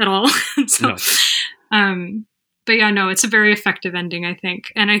plagiarism at all. So, no. But yeah, no, it's a very effective ending, I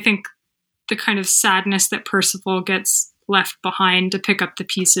think. And I think the kind of sadness that Percival gets left behind to pick up the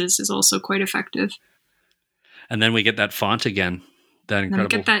pieces is also quite effective. And then we get that font again. That incredible.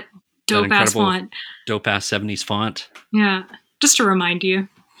 Get that dope-ass font. Dope-ass 70s font. Yeah. Just to remind you.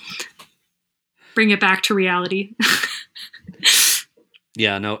 Bring it back to reality.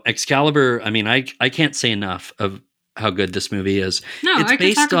 Yeah, no, Excalibur, I mean, I can't say enough of how good this movie is. No, I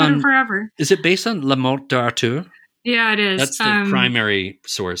could talk about it forever. Is it based on La Mort d'Arthur? Yeah, it is. That's the primary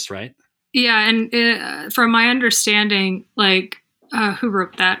source, right? Yeah, and from my understanding, like, who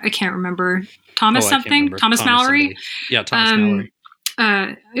wrote that? I can't remember. Thomas Thomas Mallory? Somebody. Yeah, Thomas Mallory.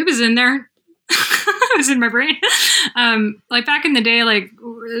 It was in there. It was in my brain. Like, back in the day, like,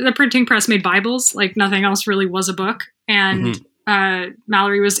 the printing press made Bibles. Like, nothing else really was a book. And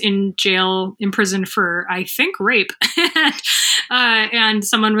Mallory was in prison for, I think, rape. And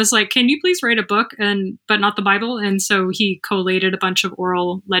someone was like, can you please write a book, but not the Bible? And so he collated a bunch of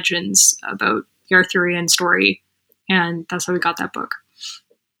oral legends about the Arthurian story. And that's how we got that book.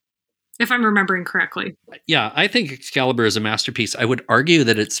 If I'm remembering correctly. Yeah, I think Excalibur is a masterpiece. I would argue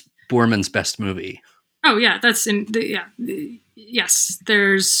that it's Boorman's best movie. Oh, yeah, yes,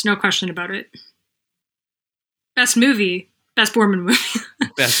 there's no question about it. Best movie, best Boorman movie.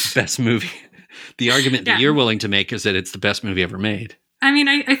 best movie. The argument that you're willing to make is that it's the best movie ever made. I mean,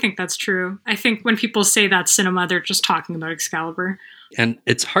 I think that's true. I think when people say that cinema, they're just talking about Excalibur. And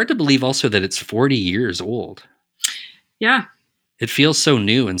it's hard to believe also that it's 40 years old. Yeah. It feels so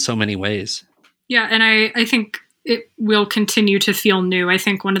new in so many ways. Yeah, and I think it will continue to feel new. I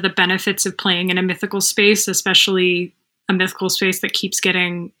think one of the benefits of playing in a mythical space, especially a mythical space that keeps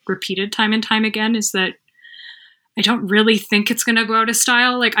getting repeated time and time again, is that I don't really think it's going to go out of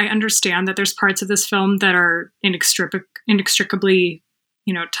style. Like, I understand that there's parts of this film that are inextricably,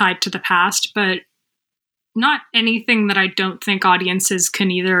 tied to the past, but not anything that I don't think audiences can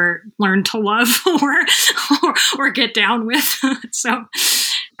either learn to love or get down with. So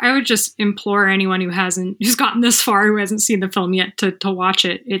I would just implore anyone who's gotten this far, who hasn't seen the film yet, to watch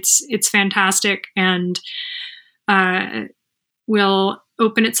it. It's fantastic, and will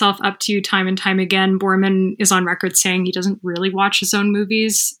open itself up to you time and time again. Boorman is on record saying he doesn't really watch his own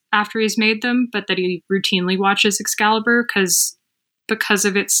movies after he's made them, but that he routinely watches Excalibur because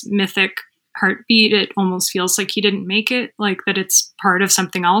of its mythic heartbeat. It almost feels like he didn't make it, like that it's part of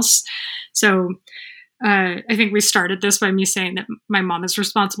something else. So I think we started this by me saying that my mom is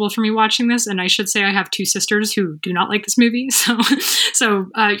responsible for me watching this, and I should say I have two sisters who do not like this movie. So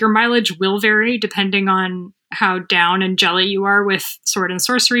your mileage will vary depending on how down and jelly you are with sword and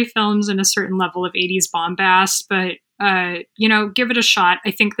sorcery films and a certain level of 80s bombast, but give it a shot.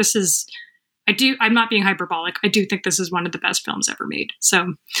 I think this is, I'm not being hyperbolic. I do think this is one of the best films ever made.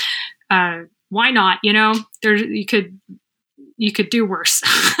 So why not? You could do worse,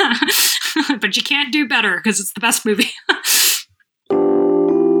 but you can't do better because it's the best movie.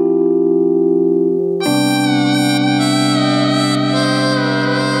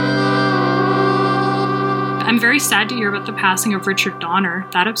 I'm very sad to hear about the passing of Richard Donner.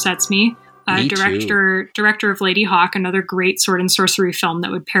 That upsets me. Me Director of Lady Hawk, another great sword and sorcery film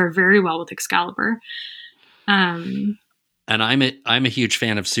that would pair very well with Excalibur. And I'm a huge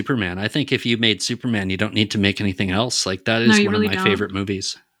fan of Superman. I think if you made Superman, you don't need to make anything else. Like that is one of my favorite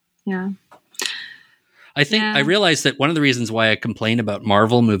movies. Yeah. I realize that one of the reasons why I complain about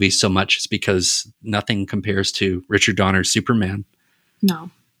Marvel movies so much is because nothing compares to Richard Donner's Superman.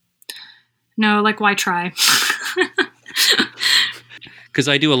 No, like why try? Because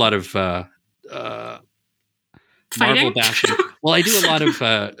I do a lot of Marvel bashing. Well, I do a lot of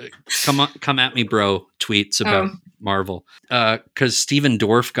come at me, bro tweets about Marvel because Steven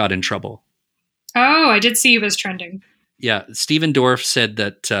Dorff got in trouble. Oh, I did see he was trending. Yeah, Steven Dorff said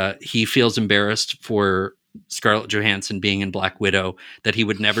that he feels embarrassed for Scarlett Johansson being in Black Widow, that he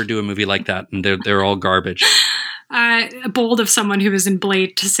would never do a movie like that, and they're all garbage. Bold of someone who was in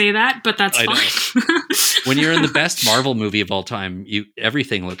Blade to say that, but that's fine. When you're in the best Marvel movie of all time,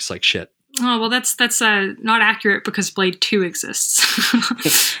 everything looks like shit. Oh, well, that's not accurate because Blade 2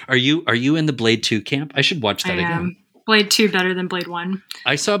 exists. Are you in the Blade 2 camp? I should watch that again. Blade 2 better than Blade 1.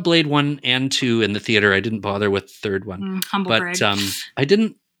 I saw Blade 1 and 2 in the theater. I didn't bother with the third one. Brag. I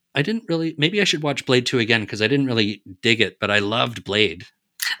didn't really, maybe I should watch Blade 2 again because I didn't really dig it, but I loved Blade.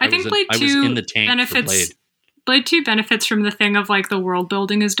 I think Blade 2 I was in the tank for Blade. Blade 2 benefits from the thing of like the world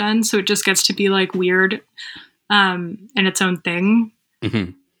building is done, so it just gets to be like weird in its own thing,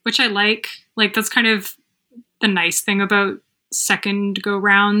 which I like. Like that's kind of the nice thing about second go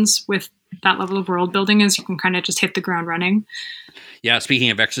rounds with that level of world building is you can kind of just hit the ground running. Yeah, speaking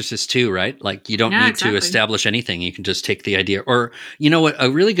of Exorcist 2, right? Like you don't need to establish anything. You can just take the idea. Or, you know what? A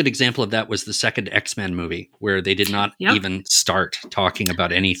really good example of that was the second X-Men movie where they did not even start talking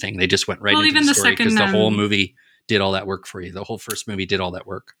about anything. They just went right into the story because the whole movie did all that work for you. The whole first movie did all that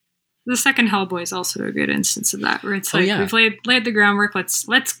work. The second Hellboy is also a good instance of that, where it's like, we've laid the groundwork.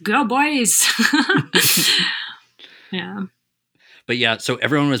 Let's go, boys. Yeah. But yeah, so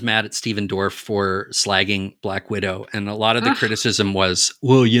everyone was mad at Steven Dorff for slagging Black Widow. And a lot of the criticism was,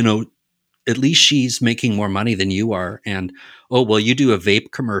 well, at least she's making more money than you are. And, oh, well, you do a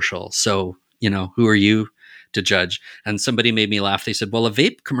vape commercial. So, who are you to judge? And somebody made me laugh. They said, well, a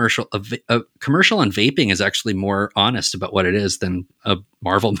vape commercial, a commercial on vaping is actually more honest about what it is than a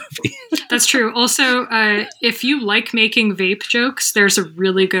Marvel movie. That's true. Also, if you like making vape jokes, there's a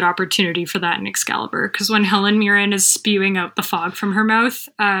really good opportunity for that in Excalibur. Because when Helen Mirren is spewing out the fog from her mouth,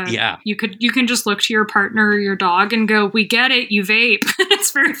 you can just look to your partner or your dog and go, "We get it, you vape."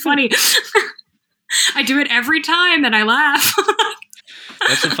 It's very funny. I do it every time, and I laugh.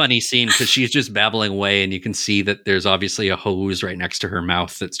 That's a funny scene because she's just babbling away, and you can see that there's obviously a hose right next to her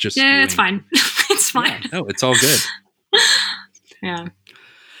mouth that's just it's fine. It's fine. Yeah, no, it's all good. Yeah.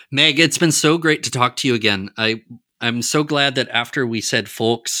 Meg, it's been so great to talk to you again. I'm so glad that after we said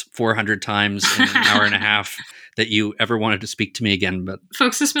folks 400 times in an hour and a half that you ever wanted to speak to me again. But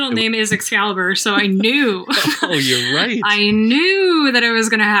folks' middle name is Excalibur, so I knew. Oh, you're right. I knew that it was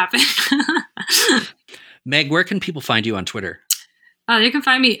going to happen. Meg, where can people find you on Twitter? They can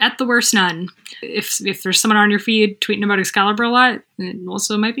find me at The Worst Nun. If there's someone on your feed tweeting about Excalibur a lot, it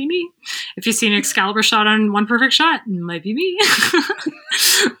also might be me. If you see an Excalibur shot on One Perfect Shot, it might be me.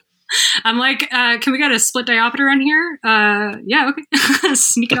 I'm like, can we get a split diopter on here? Yeah, okay.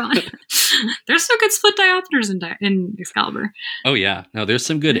 Sneak it on. There's some good split diopters in Excalibur. Oh, yeah. No, there's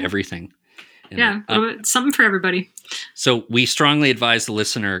some good everything. Yeah, something for everybody. So we strongly advise the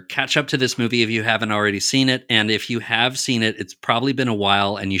listener, catch up to this movie if you haven't already seen it. And if you have seen it, it's probably been a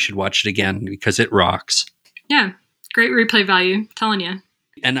while and you should watch it again because it rocks. Yeah, great replay value. I'm telling you.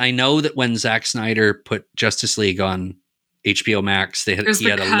 And I know that when Zack Snyder put Justice League on HBO Max, he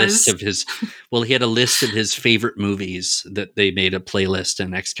had a list of his favorite movies that they made a playlist,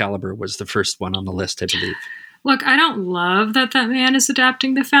 and Excalibur was the first one on the list, I believe. Look, I don't love that man is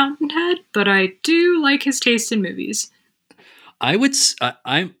adapting The Fountainhead, but I do like his taste in movies. I'm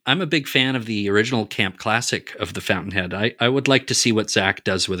a big fan of the original camp classic of The Fountainhead. I would like to see what Zach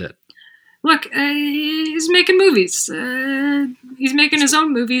does with it. look, he's making movies. He's making his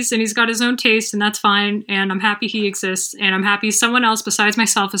own movies, and he's got his own taste, and that's fine. And I'm happy he exists, and I'm happy someone else besides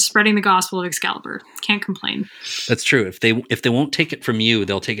myself is spreading the gospel of Excalibur. Can't complain. That's true. If they won't take it from you,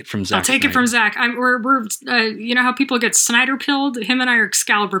 they'll take it from Zack. I'll take it from Zack. We're you know how people get Snyder pilled? Him and I are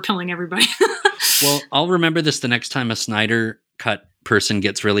Excalibur pilling everybody. Well, I'll remember this the next time a Snyder cut person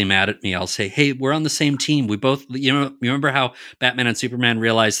gets really mad at me. I'll say, "Hey, we're on the same team. We both, you remember how Batman and Superman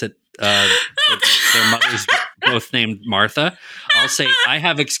realized that their mothers both named Martha?" I'll say, "I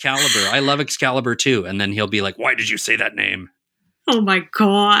have Excalibur. I love Excalibur too." And then he'll be like, "Why did you say that name?" Oh my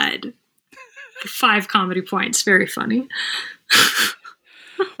God. 5 comedy points. Very funny.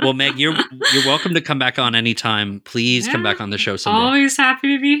 Well, Meg, you're welcome to come back on anytime. Please come back on the show someday. Always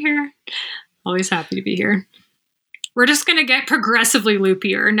happy to be here. Always happy to be here. We're just going to get progressively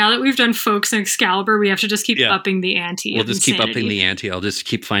loopier. Now that we've done Folks and Excalibur, we have to just keep upping the ante. We'll just keep upping the ante. I'll just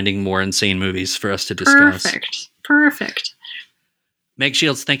keep finding more insane movies for us to discuss. Perfect. Meg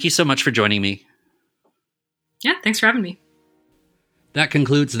Shields, thank you so much for joining me. Yeah, thanks for having me. That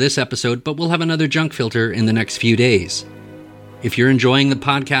concludes this episode, but we'll have another Junk Filter in the next few days. If you're enjoying the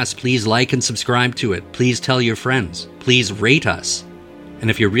podcast, please like and subscribe to it. Please tell your friends. Please rate us. And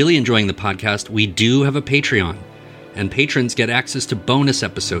if you're really enjoying the podcast, we do have a Patreon, and patrons get access to bonus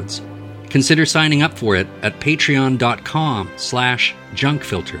episodes. Consider signing up for it at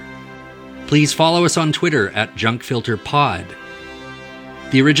patreon.com/junkfilter. Please follow us on Twitter at junkfilterpod.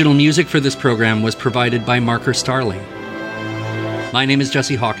 The original music for this program was provided by Marker Starling. My name is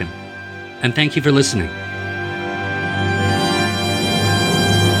Jesse Hawken, and thank you for listening.